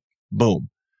just like, boom.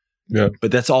 Yeah.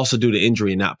 But that's also due to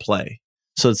injury and not play.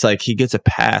 So it's like he gets a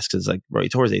pass because like, bro, he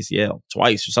tore his ACL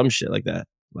twice or some shit like that.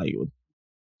 Like,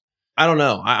 I don't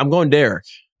know. I'm going Derek.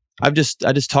 I just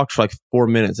talked for like 4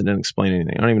 minutes and didn't explain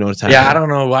anything. I don't even know what's happening. Yeah, I don't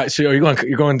know why. So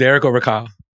you're going Derek over Kyle?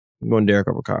 I'm going Derek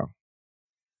over Kyle.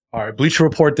 All right. Bleacher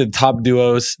Report did top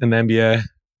duos in the NBA.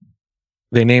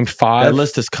 They named 5. That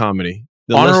list is comedy.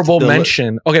 Honorable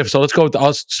mention. Okay, so let's go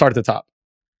I'll start at the top.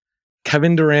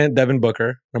 Kevin Durant, Devin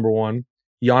Booker, number 1.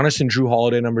 Giannis and Drew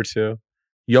Holiday, number 2.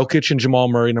 Jokic and Jamal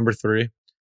Murray, number 3.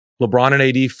 LeBron and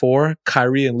AD, 4.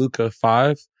 Kyrie and Luka,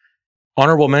 5.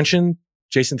 Honorable mention,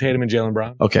 Jason Tatum and Jaylen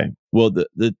Brown. Okay. Well,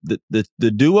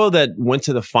 the duo that went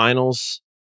to the finals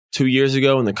 2 years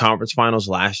ago and the conference finals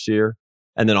last year,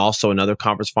 and then also another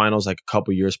conference finals like a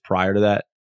couple years prior to that,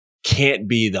 can't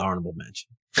be the honorable mention.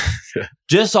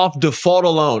 Just off default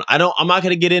alone. I'm not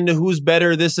going to get into who's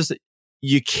better.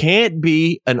 You can't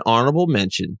be an honorable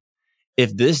mention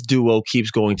if this duo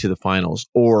keeps going to the finals,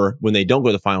 or when they don't go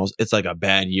to the finals, it's like a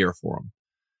bad year for them.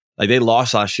 Like they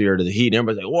lost last year to the Heat and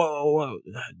everybody's like, whoa.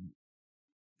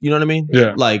 You know what I mean?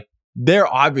 Yeah. Like they're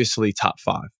obviously top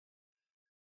 5.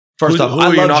 First off,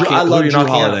 I love Drew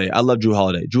Holiday. I love Drew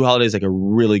Holiday. Drew Holiday is like a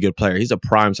really good player. He's a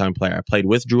primetime player. I played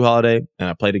with Drew Holiday and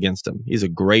I played against him. He's a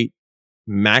great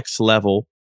max level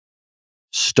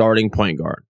starting point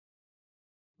guard.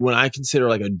 When I consider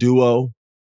like a duo,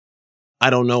 I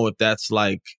don't know if that's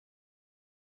like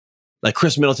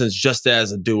Chris Middleton's just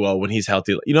as a duo when he's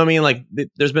healthy. You know what I mean? Like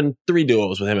there's been 3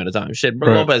 duos with him at a time. Shit,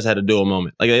 Brook Lopez had a duo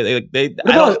moment. Like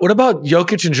what about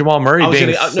Jokic and Jamal Murray? I was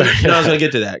going to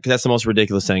get to that because that's the most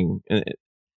ridiculous thing.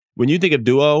 When you think of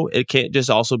duo, it can't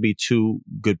just also be 2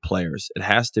 good players. It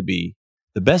has to be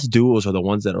the best duos are the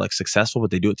ones that are like successful, but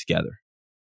they do it together.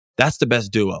 That's the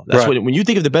best duo. That's when you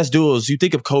think of the best duos, you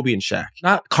think of Kobe and Shaq.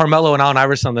 Not Carmelo and Allen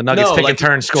Iverson. The Nuggets take a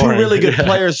turn scoring. 2 really good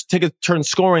players take a turn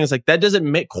scoring. It's like that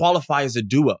doesn't qualify as a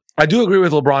duo. I do agree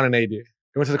with LeBron and AD. They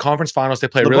went to the conference finals. They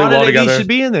played really well and together. AD should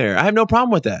be in there. I have no problem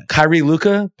with that. Kyrie,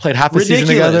 Luka played half the season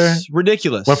together.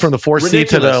 Ridiculous. Went from the 4th seed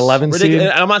to the 11th seed.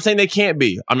 And I'm not saying they can't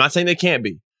be.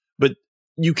 But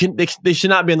they should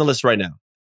not be on the list right now.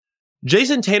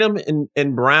 Jason Tatum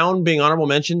and Brown being honorable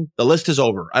mention, the list is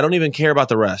over. I don't even care about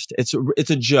the rest. It's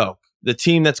a joke. The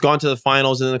team that's gone to the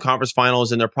finals and then the conference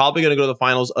finals, and they're probably going to go to the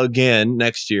finals again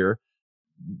next year.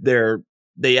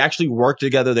 They actually work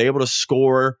together. They're able to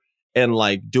score and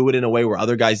like do it in a way where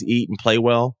other guys eat and play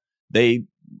well.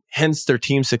 Hence their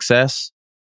team success.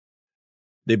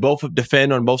 They both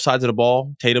defend on both sides of the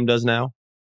ball. Tatum does now.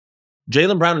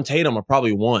 Jaylen Brown and Tatum are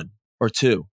probably 1 or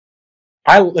 2.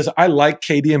 I like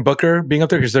KD and Booker being up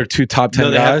there because they're 2 top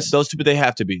 10 guys. Those 2, but they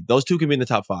have to be. Those 2 can be in the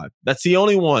top 5. That's the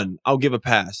only one I'll give a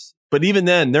pass. But even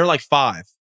then, they're like 5.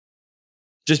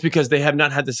 Just because they have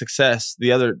not had the success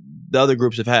the other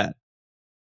groups have had.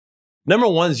 Number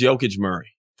 1 is Jokic Murray,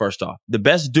 first off. The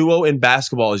best duo in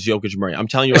basketball is Jokic Murray. I'm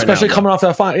telling you right now. Especially coming off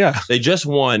that final, yeah. They just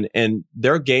won, and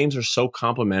their games are so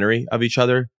complementary of each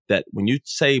other that when you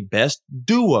say best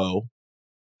duo,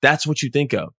 that's what you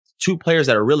think of. 2 players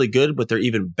that are really good, but they're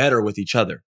even better with each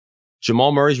other.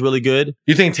 Jamal Murray's really good.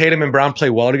 You think Tatum and Brown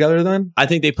play well together then? I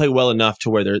think they play well enough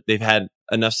to where they've had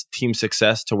enough team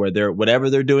success to where whatever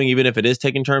they're doing, even if it is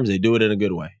taking turns, they do it in a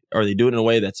good way, or they do it in a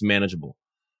way that's manageable.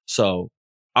 So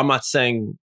I'm not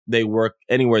saying they work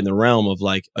anywhere in the realm of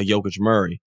like a Jokic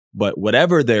Murray. But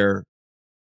whatever their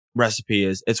recipe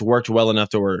is, it's worked well enough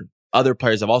to where other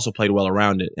players have also played well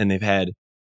around it, and they've had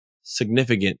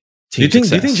significant team do you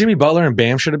success. think Jimmy Butler and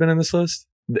Bam should have been in this list?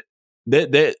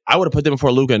 I would have put them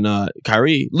before Luka and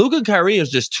Kyrie. Luka and Kyrie is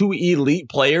just two elite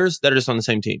players that are just on the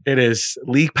same team. It is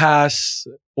League Pass.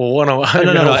 Well, No.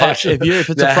 Watch If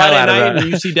it's the a hell Friday out of night that.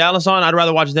 and you see Dallas on, I'd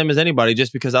rather watch them as anybody,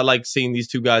 just because I like seeing these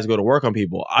two guys go to work on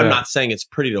people. I'm Yeah. not saying it's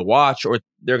pretty to watch or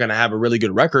they're going to have a really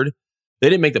good record. They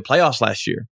didn't make the playoffs last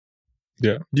year.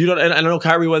 Yeah. And I know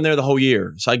Kyrie wasn't there the whole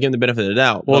year, so I give him the benefit of the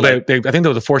doubt. Well, But, I think they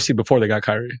were the 4th seed before they got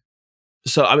Kyrie.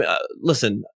 so I mean,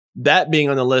 listen, that being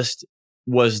on the list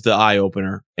was the eye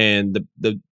opener, and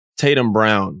the Tatum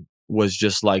Brown was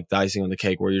just like the icing on the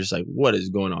cake, where you're just like, what is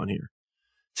going on here?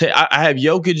 I have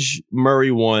Jokic, Murray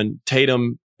 1,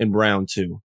 Tatum and Brown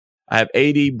 2. I have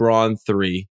AD, Braun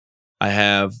 3. I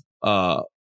have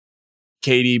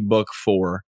KD, Book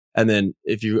 4, and then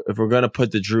if we're gonna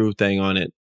put the Drew thing on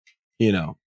it,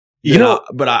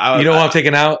 but I'm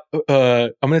taking out? I'm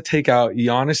going to take out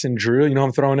Giannis and Drew. You know what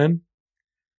I'm throwing in?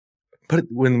 But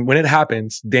when it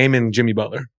happens, Dame and Jimmy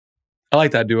Butler. I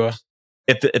like that duo. I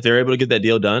if they're able to get that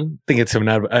deal done, think it's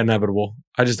inevitable.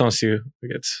 I just don't see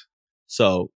it's.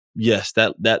 so yes,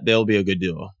 that they'll be a good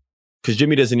duo, because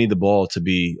Jimmy doesn't need the ball to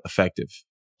be effective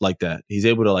like that. He's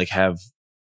able to like have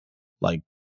like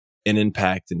an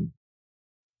impact, and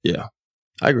yeah,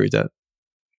 I agree with that.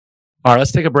 All right,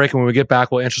 let's take a break, and when we get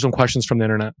back, we'll answer some questions from the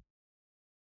internet.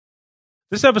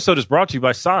 This episode is brought to you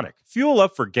by Sonic. Fuel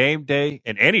up for game day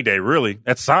and any day, really,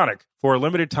 at Sonic. For a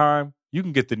limited time, you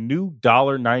can get the new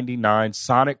 $1.99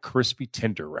 Sonic Crispy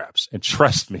Tender Wraps. And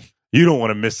trust me, you don't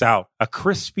want to miss out. A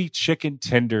crispy chicken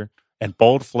tender and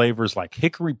bold flavors like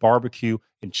hickory barbecue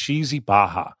and cheesy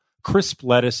Baja. Crisp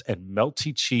lettuce and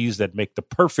melty cheese that make the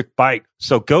perfect bite.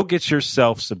 So go get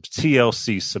yourself some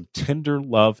TLC, some tender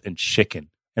love and chicken,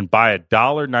 and buy a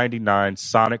 $1.99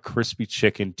 Sonic Crispy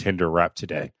Chicken Tender Wrap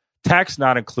today. Tax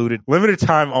not included. Limited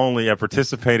time only at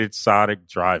participated Sonic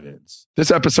drive-ins. This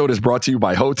episode is brought to you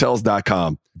by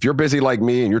Hotels.com. If you're busy like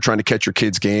me and you're trying to catch your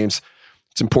kids' games,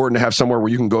 it's important to have somewhere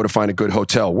where you can go to find a good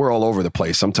hotel. We're all over the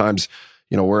place. Sometimes,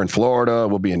 we're in Florida,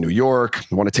 we'll be in New York.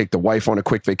 We want to take the wife on a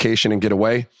quick vacation and get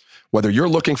away. Whether you're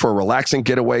looking for a relaxing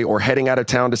getaway or heading out of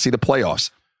town to see the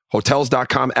playoffs,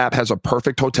 Hotels.com app has a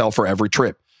perfect hotel for every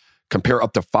trip. Compare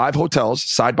up to 5 hotels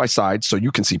side by side so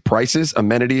you can see prices,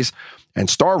 amenities, and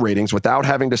star ratings without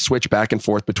having to switch back and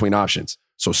forth between options.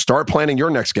 So start planning your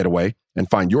next getaway and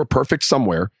find your perfect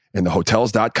somewhere in the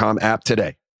Hotels.com app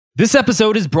today. This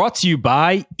episode is brought to you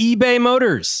by eBay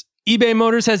Motors. eBay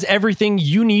Motors has everything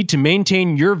you need to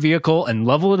maintain your vehicle and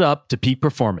level it up to peak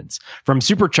performance. From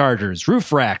superchargers,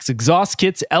 roof racks, exhaust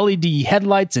kits, LED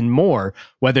headlights, and more,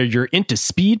 whether you're into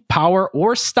speed, power,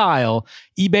 or style,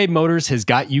 eBay Motors has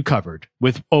got you covered.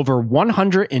 With over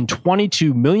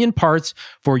 122 million parts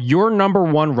for your number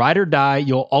one ride or die,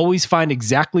 you'll always find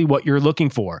exactly what you're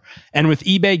looking for. And with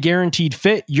eBay Guaranteed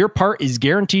Fit, your part is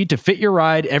guaranteed to fit your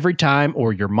ride every time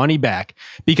or your money back.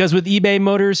 Because with eBay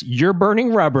Motors, you're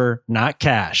burning rubber, not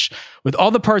cash. With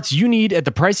all the parts you need at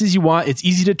the prices you want, it's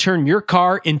easy to turn your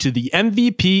car into the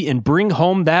MVP and bring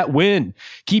home that win.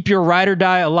 Keep your ride or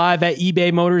die alive at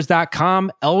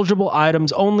ebaymotors.com. Eligible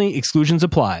items only. Exclusions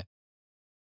apply.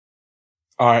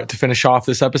 All right, to finish off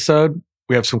this episode,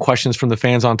 we have some questions from the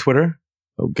fans on Twitter.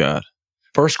 Oh God.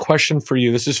 First question for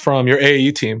you. This is from your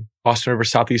AAU team, Austin River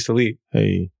Southeast Elite.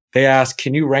 Hey. They ask,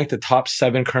 can you rank the top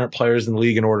 7 current players in the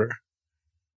league in order?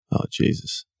 Oh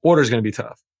Jesus. Order is going to be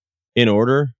tough. In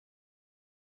order,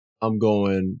 I'm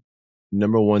going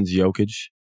number 1's Jokic.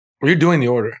 Well, you're doing the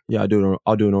order. Yeah,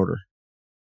 I'll do an order.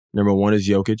 Number 1 is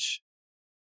Jokic.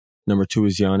 Number 2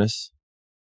 is Giannis.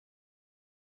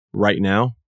 Right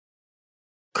now,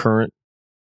 current,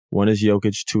 1 is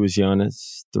Jokic, 2 is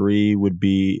Giannis. 3 would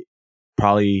be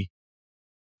probably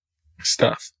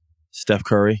Steph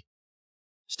Curry.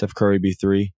 Steph Curry be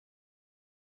 3.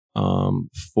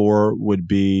 4 would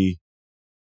be.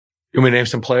 You want me to name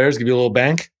some players? Give you a little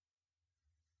bank?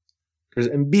 There's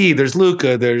Embiid, there's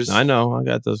Luka, there's... I know. I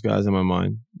got those guys in my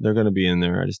mind. They're going to be in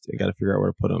there. I got to figure out where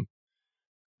to put them.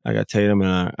 I got Tatum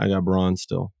and I got Braun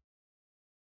still.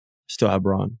 Still have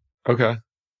Braun. Okay.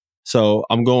 So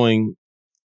I'm going...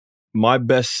 My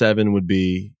best 7 would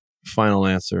be, final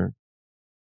answer,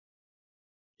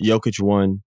 Jokic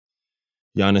 1,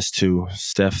 Giannis 2,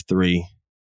 Steph 3.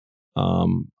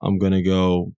 I'm going to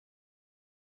go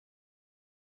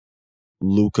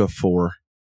Luka 4.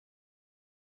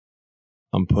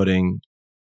 I'm putting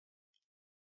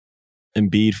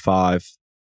Embiid 5,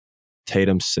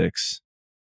 Tatum 6,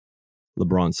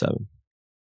 LeBron 7.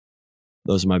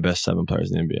 Those are my best 7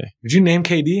 players in the NBA. Did you name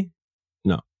KD?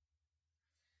 No.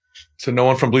 So no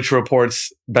one from Bleacher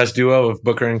Report's best duo of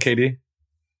Booker and KD?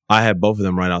 I have both of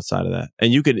them right outside of that.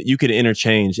 And you could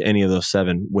interchange any of those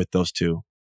 7 with those 2.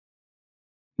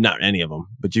 Not any of them,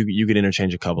 but you could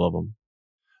interchange a couple of them.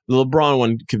 The LeBron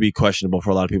one could be questionable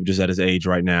for a lot of people just at his age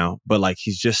right now, but like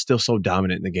he's just still so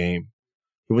dominant in the game.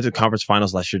 He went to the conference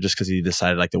finals last year just because he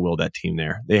decided like to will that team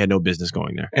there. They had no business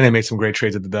going there. And they made some great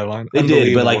trades at the deadline. They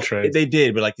did, but like trades. they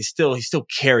did, but like he still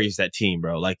carries that team,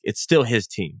 bro. Like it's still his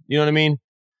team. You know what I mean?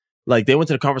 Like they went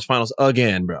to the conference finals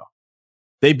again, bro.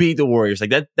 They beat the Warriors.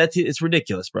 Like that's it's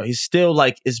ridiculous, bro. He's still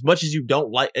like, as much as you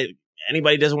don't like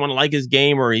anybody doesn't want to like his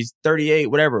game or he's 38,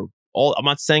 whatever. I'm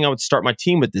not saying I would start my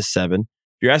team with this 7. If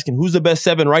you're asking who's the best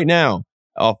 7 right now,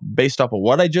 based off of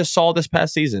what I just saw this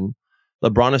past season,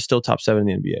 LeBron is still top 7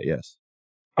 in the NBA. Yes.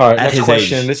 All right. At Next his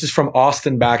question. age. This is from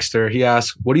Austin Baxter. He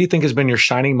asks, what do you think has been your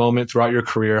shining moment throughout your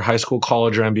career, high school,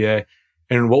 college, or NBA?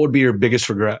 And what would be your biggest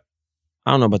regret?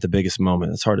 I don't know about the biggest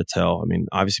moment. It's hard to tell. I mean,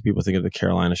 obviously people think of the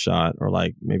Carolina shot or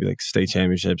like maybe like state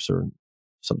championships or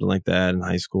something like that in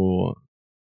high school.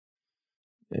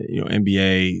 You know,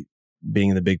 NBA being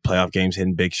in the big playoff games,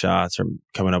 hitting big shots or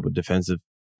coming up with defensive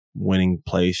winning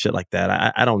plays, shit like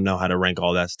that. I don't know how to rank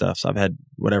all that stuff. So I've had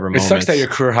whatever It moments. sucks that your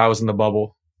career high was in the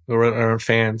bubble. There weren't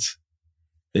fans.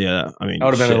 Yeah, I mean, That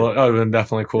would have been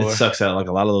definitely cooler. It sucks that like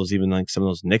a lot of those, even like some of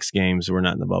those Knicks games were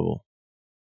not in the bubble.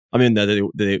 I mean,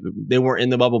 they weren't in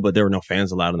the bubble, but there were no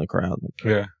fans allowed in the crowd.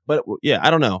 Yeah. But yeah, I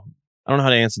don't know. I don't know how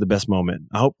to answer the best moment.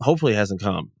 Hopefully it hasn't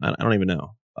come. I don't even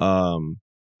know.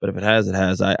 But if it has, it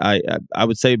has. I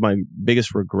would say my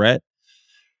biggest regret,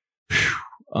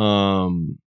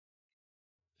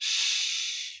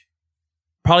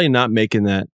 probably not making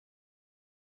that.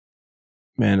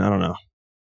 Man, I don't know.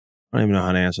 I don't even know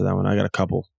how to answer that one. I got a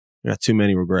couple. I got too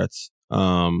many regrets.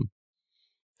 The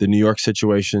New York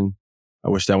situation, I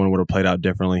wish that one would have played out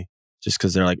differently, just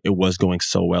because they're like it was going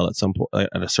so well at some point.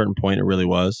 At a certain point, it really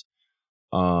was.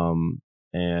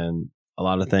 And a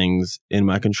lot of things in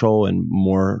my control and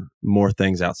more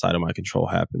things outside of my control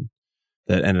happened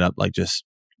that ended up like just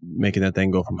making that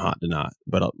thing go from hot to not.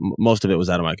 But most of it was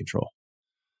out of my control.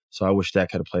 So I wish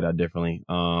that could have played out differently.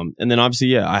 And then obviously,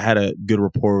 yeah, I had a good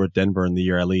rapport with Denver in the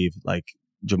year I leave. Like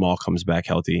Jamal comes back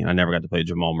healthy, and I never got to play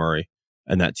Jamal Murray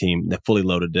and that team, that fully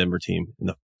loaded Denver team. In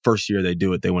the first year they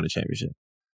do it, they win a championship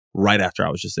right after I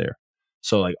was just there.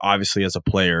 So like obviously as a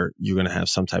player, you're going to have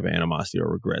some type of animosity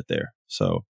or regret there.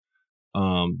 So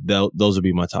those would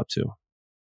be my top 2.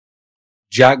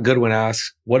 Jack Goodwin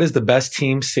asks, what is the best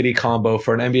team city combo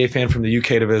for an NBA fan from the UK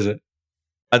to visit?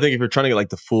 I think if you're trying to get like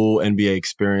the full NBA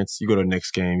experience, you go to a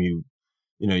Knicks game, you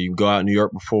can go out in New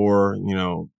York before,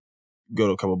 go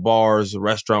to a couple of bars, a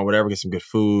restaurant, whatever, get some good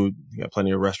food. You got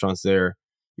plenty of restaurants there.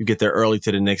 You get there early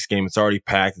to the Knicks game. It's already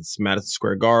packed. It's Madison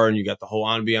Square Garden. You got the whole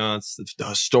ambiance, the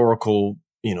historical,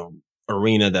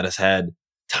 arena that has had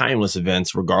timeless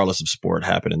events, regardless of sport,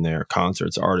 happening there.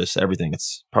 Concerts, artists, everything.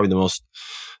 It's probably the most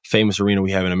famous arena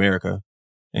we have in America.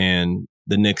 And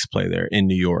the Knicks play there in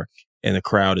New York. And the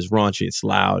crowd is raunchy. It's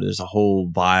loud. There's a whole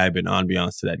vibe and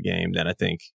ambiance to that game that I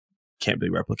think can't be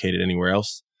replicated anywhere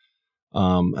else.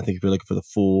 I think if you're looking for the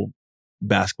full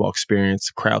basketball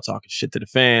experience, crowd talking shit to the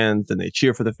fans, then they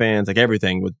cheer for the fans, like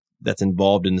everything that's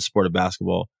involved in the sport of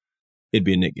basketball, it'd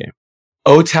be a Knick game.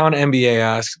 O-Town NBA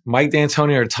asks, Mike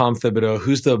D'Antoni or Tom Thibodeau,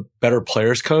 who's the better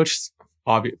players coach?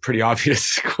 Pretty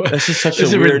obvious. That's just such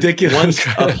a weird, ridiculous. One's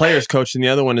a players coach and the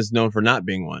other one is known for not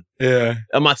being one. Yeah.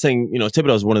 I'm not saying,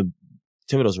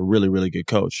 Thibodeau's a really, really good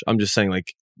coach. I'm just saying,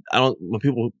 like, when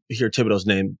people hear Thibodeau's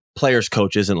name, players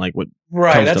coach isn't like what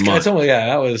right. comes to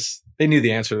mind. They knew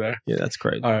the answer there. Yeah, that's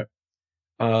crazy. All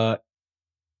right.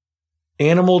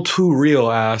 Animal Too Real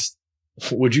asked,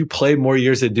 would you play more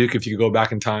years at Duke if you could go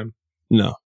back in time?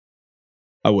 No,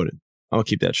 I wouldn't. I'll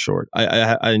keep that short.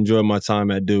 I enjoyed my time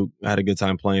at Duke. I had a good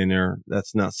time playing there.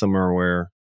 That's not somewhere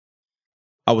where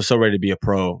I was so ready to be a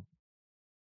pro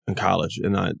in college,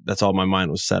 and that's all my mind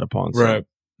was set upon. So right.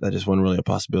 That just wasn't really a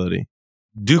possibility.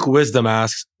 Duke Wisdom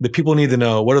asks, the people need to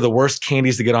know, what are the worst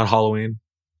candies to get on Halloween?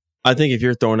 I think if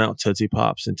you're throwing out Tootsie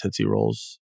Pops and Tootsie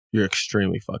Rolls, you're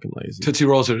extremely fucking lazy. Tootsie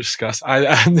Rolls are disgusting.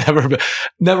 I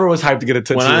never was hyped to get a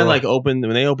Tootsie Roll. When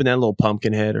they open that little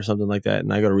pumpkin head or something like that,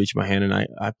 and I go to reach my hand and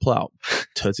I pull out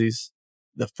Tootsies,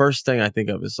 the first thing I think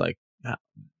of is like, what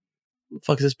the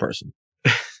fuck is this person?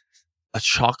 A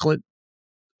chocolate?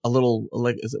 A little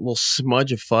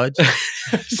smudge of fudge?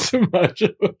 Smudge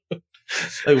of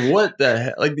Like, what the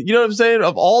heck? Like, you know what I'm saying?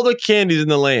 Of all the candies in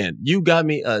the land, you got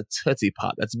me a Tootsie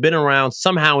Pop that's been around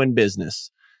somehow in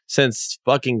business since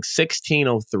fucking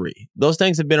 1603. Those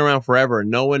things have been around forever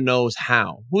and no one knows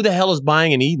how. Who the hell is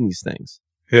buying and eating these things?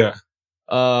 Yeah.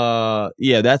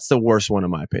 Yeah, that's the worst one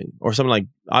in my opinion. Or something like,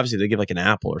 obviously they give like an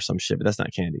apple or some shit, but that's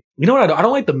not candy. You know what? I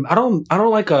don't like I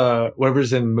don't like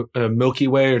whatever's in Milky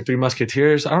Way or Three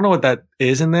Musketeers. I don't know what that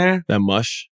is in there. That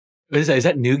mush. Is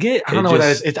that nougat? I don't know what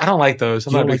that is. I don't like those.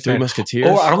 I'm You not don't a like big Three fan. Musketeers?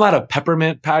 Or I'm not a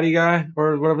peppermint patty guy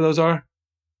or whatever those are.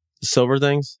 The silver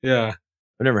things? Yeah.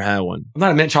 I've never had one. I'm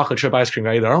not a mint chocolate chip ice cream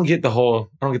guy either. I don't get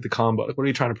the combo. Like, what are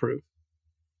you trying to prove?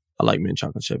 I like mint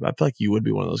chocolate chip. I feel like you would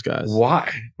be one of those guys.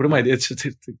 Why? What am I? It's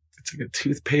like a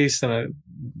toothpaste and a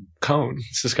cone.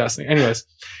 It's disgusting. Anyways,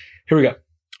 here we go.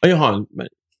 Oh, Johan,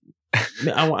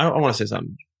 I want to say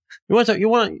something. You want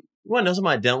to know something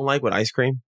I don't like with ice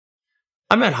cream?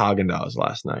 I'm at Haagen-Dazs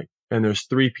last night, and there's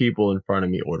 3 people in front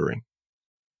of me ordering,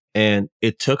 and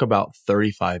it took about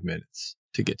 35 minutes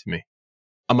to get to me.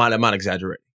 I'm not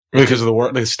exaggerating. Because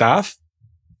of the staff?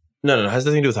 No, it has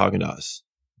nothing to do with Haagen-Dazs.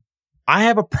 I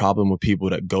have a problem with people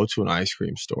that go to an ice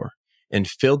cream store and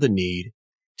feel the need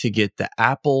to get the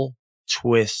apple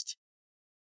twist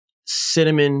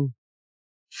cinnamon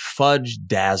fudge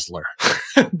dazzler.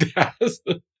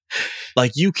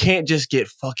 Like, you can't just get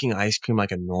fucking ice cream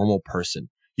like a normal person.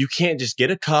 You can't just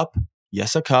get a cup.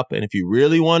 Yes, a cup. And if you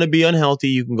really want to be unhealthy,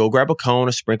 you can go grab a cone,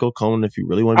 a sprinkled cone. If you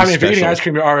really want to be if you're eating special. ice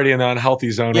cream, you're already in the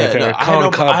unhealthy zone right there. No,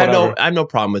 I I have no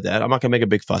problem with that. I'm not going to make a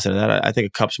big fuss out of that. I think a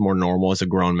cup's more normal as a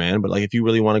grown man. But like, if you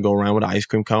really want to go around with an ice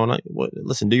cream cone,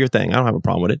 listen, do your thing. I don't have a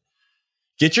problem with it.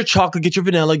 Get your chocolate, get your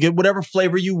vanilla, get whatever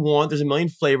flavor you want. There's a million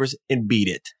flavors and beat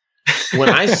it. When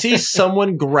I see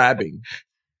someone grabbing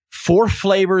 4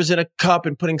 flavors in a cup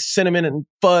and putting cinnamon and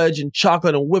fudge and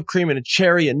chocolate and whipped cream and a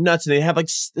cherry and nuts, and they have like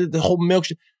the whole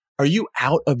milkshake. Are you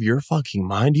out of your fucking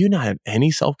mind? Do you not have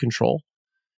any self-control?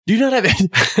 Do you not have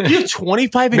any? You have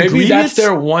 25 ingredients? Maybe that's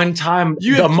their one time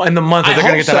in the month that they're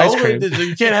going to get that ice cream.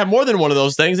 You can't have more than one of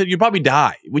those things. You'd probably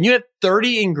die. When you have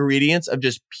 30 ingredients of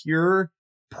just pure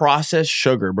processed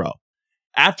sugar, bro,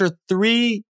 after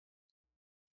 3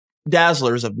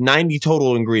 Dazzlers of 90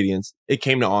 total ingredients, it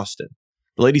came to Austin.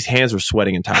 The lady's hands were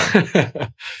sweating and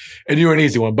tired. And you were an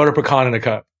easy one. Butter pecan in a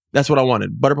cup. That's what I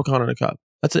wanted. Butter pecan in a cup.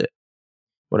 That's it.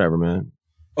 Whatever, man.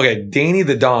 Okay, Danny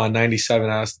the Don, 97,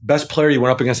 asked, best player you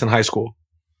went up against in high school?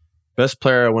 Best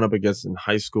player I went up against in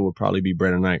high school would probably be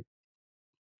Brandon Knight.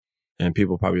 And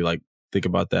people probably like think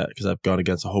about that because I've gone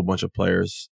against a whole bunch of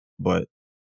players. But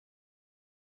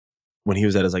when he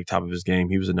was at his like top of his game,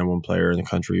 he was the number 1 player in the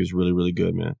country. He was really, really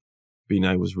good, man. B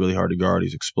Knight was really hard to guard.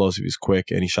 He's explosive. He's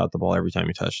quick, and he shot the ball every time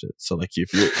he touched it. So like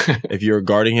if you're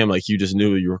guarding him, like you just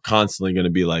knew you were constantly going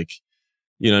to be like,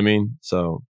 you know what I mean?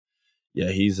 So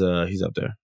yeah, he's up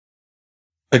there.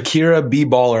 Akira B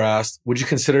Baller asked, would you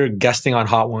consider guesting on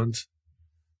Hot Ones?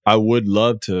 I would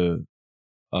love to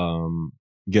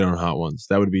get on Hot Ones.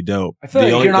 That would be dope. I feel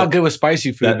like you're not good with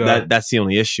spicy food. That's the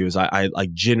only issue is I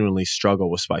like genuinely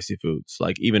struggle with spicy foods.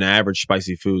 Like even average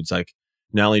spicy foods, like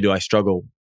not only do I struggle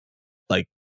like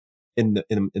in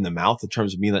the mouth in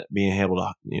terms of me being able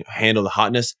to handle the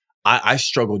hotness, I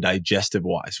struggle digestive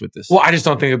wise with this. Well, I just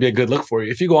don't think it'd be a good look for you.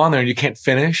 If you go on there and you can't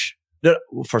finish. No,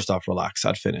 first off, relax.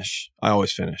 I'd finish. I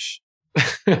always finish.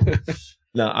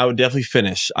 No, I would definitely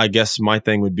finish. I guess my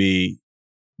thing would be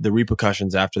the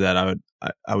repercussions after that.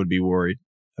 I would be worried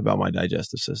about my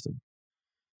digestive system.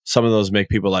 Some of those make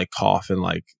people like cough and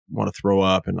like want to throw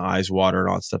up and eyes water and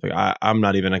all that stuff. Like I'm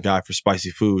not even a guy for spicy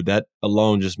food. That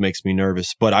alone just makes me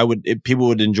nervous. But people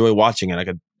would enjoy watching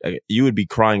it. You would be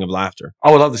crying of laughter.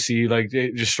 I would love to see you like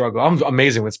just struggle. I'm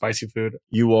amazing with spicy food.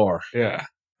 You are. Yeah.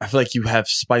 I feel like you have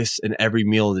spice in every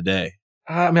meal of the day.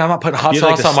 I mean, I'm not putting hot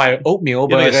sauce on my oatmeal,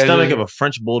 but like a stomach of a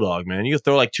French bulldog, man. You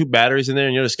throw like 2 batteries in there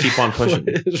and you'll just keep on pushing.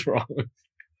 What is wrong?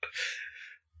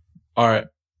 All right.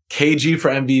 KG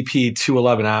for MVP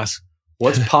 211 asks,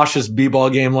 what's Pasha's b-ball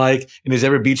game like? And has he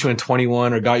ever beat you in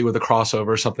 21 or got you with a crossover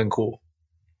or something cool?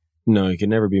 No, you can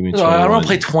never beat me in 21. I don't want to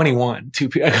play 21.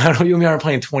 I don't, you and me aren't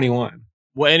playing 21.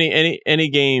 Well, any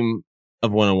game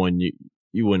of 1-on-1,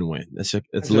 you wouldn't win. It's a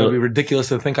little be ridiculous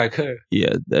to think I could.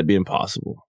 Yeah, that'd be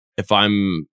impossible.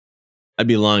 I'd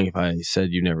be lying if I said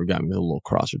you never got me with a little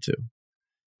cross or 2.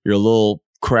 You're a little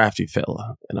crafty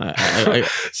fella, and I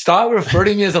stop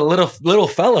referring to me as a little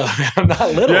fella. I'm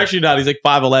not little. You're actually not. He's like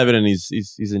 5'11", and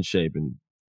he's in shape. And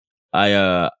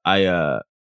I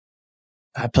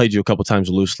played you a couple times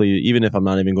loosely, even if I'm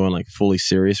not even going like fully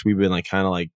serious. We've been like kind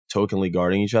of like tokenly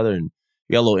guarding each other, and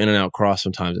you got a little in and out cross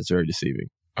sometimes. It's very deceiving.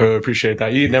 I really appreciate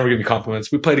that. You never give me compliments.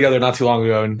 We played together not too long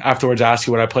ago, and afterwards I asked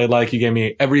you what I played like. You gave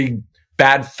me every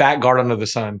bad fat guard under the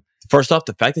sun. First off,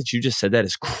 the fact that you just said that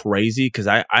is crazy because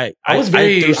I was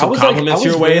threw some compliments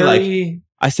your way. Like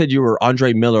I said you were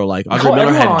Andre Miller. Like You Andre call Miller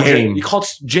everyone had Andre. game. You called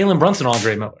Jalen Brunson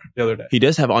Andre Miller the other day. He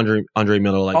does have Andre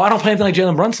Miller. Like Oh, I don't play anything like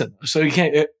Jalen Brunson. So you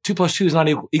can't. 2 + 2 is not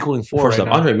equaling 4. first right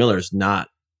off, now. Andre Miller is not.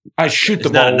 I shoot the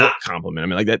It's not ball. not compliment. I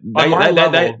mean, like that. On my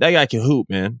level- That guy can hoop,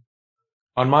 man.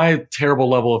 On my terrible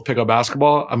level of pickup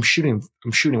basketball, I'm shooting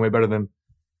way better than.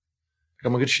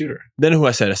 I'm a good shooter. Then who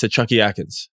I said Chucky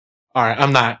Atkins. All right,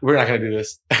 I'm not. We're not gonna do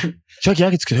this, Chucky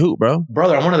Atkins can hoop, bro.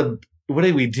 brother. I'm one of the. What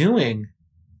are we doing?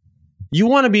 You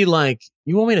want to be like?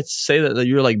 You want me to say that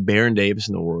you're like Baron Davis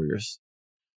in the Warriors,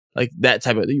 like that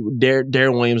type of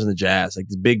Darren Williams in the Jazz, like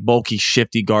this big bulky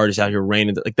shifty guard is out here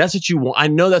raining. Like that's what you want. I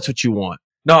know that's what you want.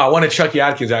 No, I wanted Chucky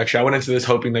Atkins. Actually, I went into this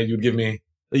hoping that you'd give me,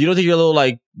 You don't think you're a little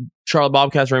like Charlotte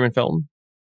Bobcats Raymond Felton?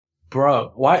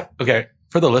 bro. Why? Okay,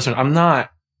 for the listener, I'm not.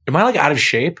 Am I like out of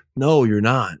shape? No, you're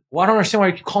not. Well, I don't understand why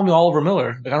you call me Oliver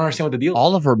Miller. Like I don't understand what the deal is.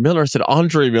 Oliver Miller said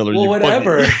Andre Miller. Well, you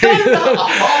whatever.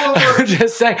 I'm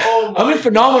just saying. I'm in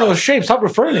phenomenal shape. Stop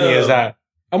referring to me as that.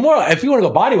 I'm more. If you want to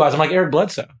go body wise, I'm like Eric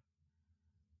Bledsoe.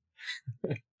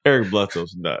 Eric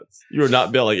Bledsoe's nuts. You are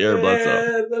not built like Eric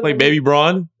Bledsoe. Like Baby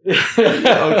Braun?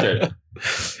 Okay.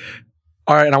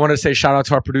 All right, and I want to say shout out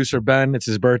to our producer Ben. It's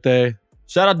his birthday.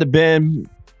 Shout out to Ben,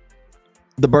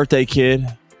 the birthday kid.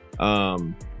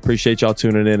 Appreciate y'all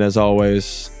tuning in as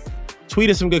always.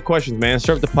 Tweet us some good questions, man.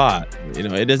 Stir up the pot. You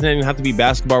know, it doesn't even have to be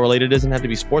basketball related. It doesn't have to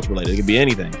be sports related. It could be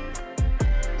anything.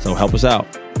 So help us out.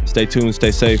 Stay tuned.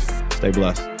 Stay safe. Stay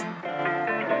blessed.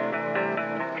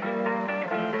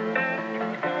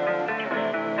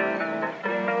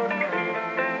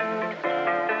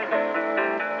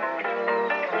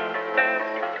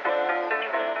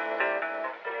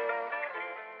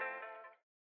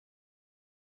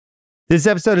 This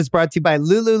episode is brought to you by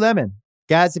Lululemon.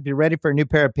 Guys, if you're ready for a new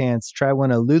pair of pants, try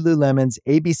one of Lululemon's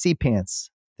ABC pants.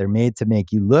 They're made to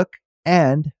make you look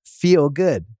and feel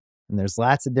good. And there's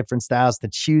lots of different styles to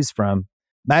choose from.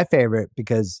 My favorite,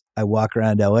 because I walk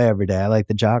around LA every day, I like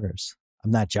the joggers.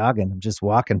 I'm not jogging, I'm just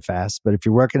walking fast. But if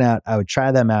you're working out, I would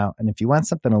try them out. And if you want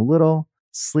something a little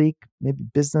sleek, maybe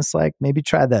business-like, maybe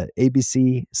try the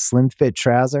ABC Slim Fit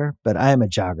trouser. But I am a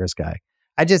joggers guy.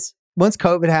 Once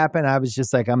COVID happened, I was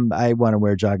just like, I want to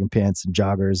wear jogging pants and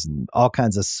joggers and all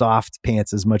kinds of soft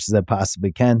pants as much as I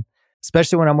possibly can,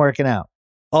 especially when I'm working out.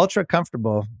 Ultra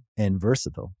comfortable and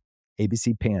versatile.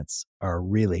 ABC pants are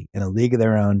really in a league of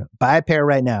their own. Buy a pair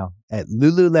right now at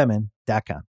Lululemon.com.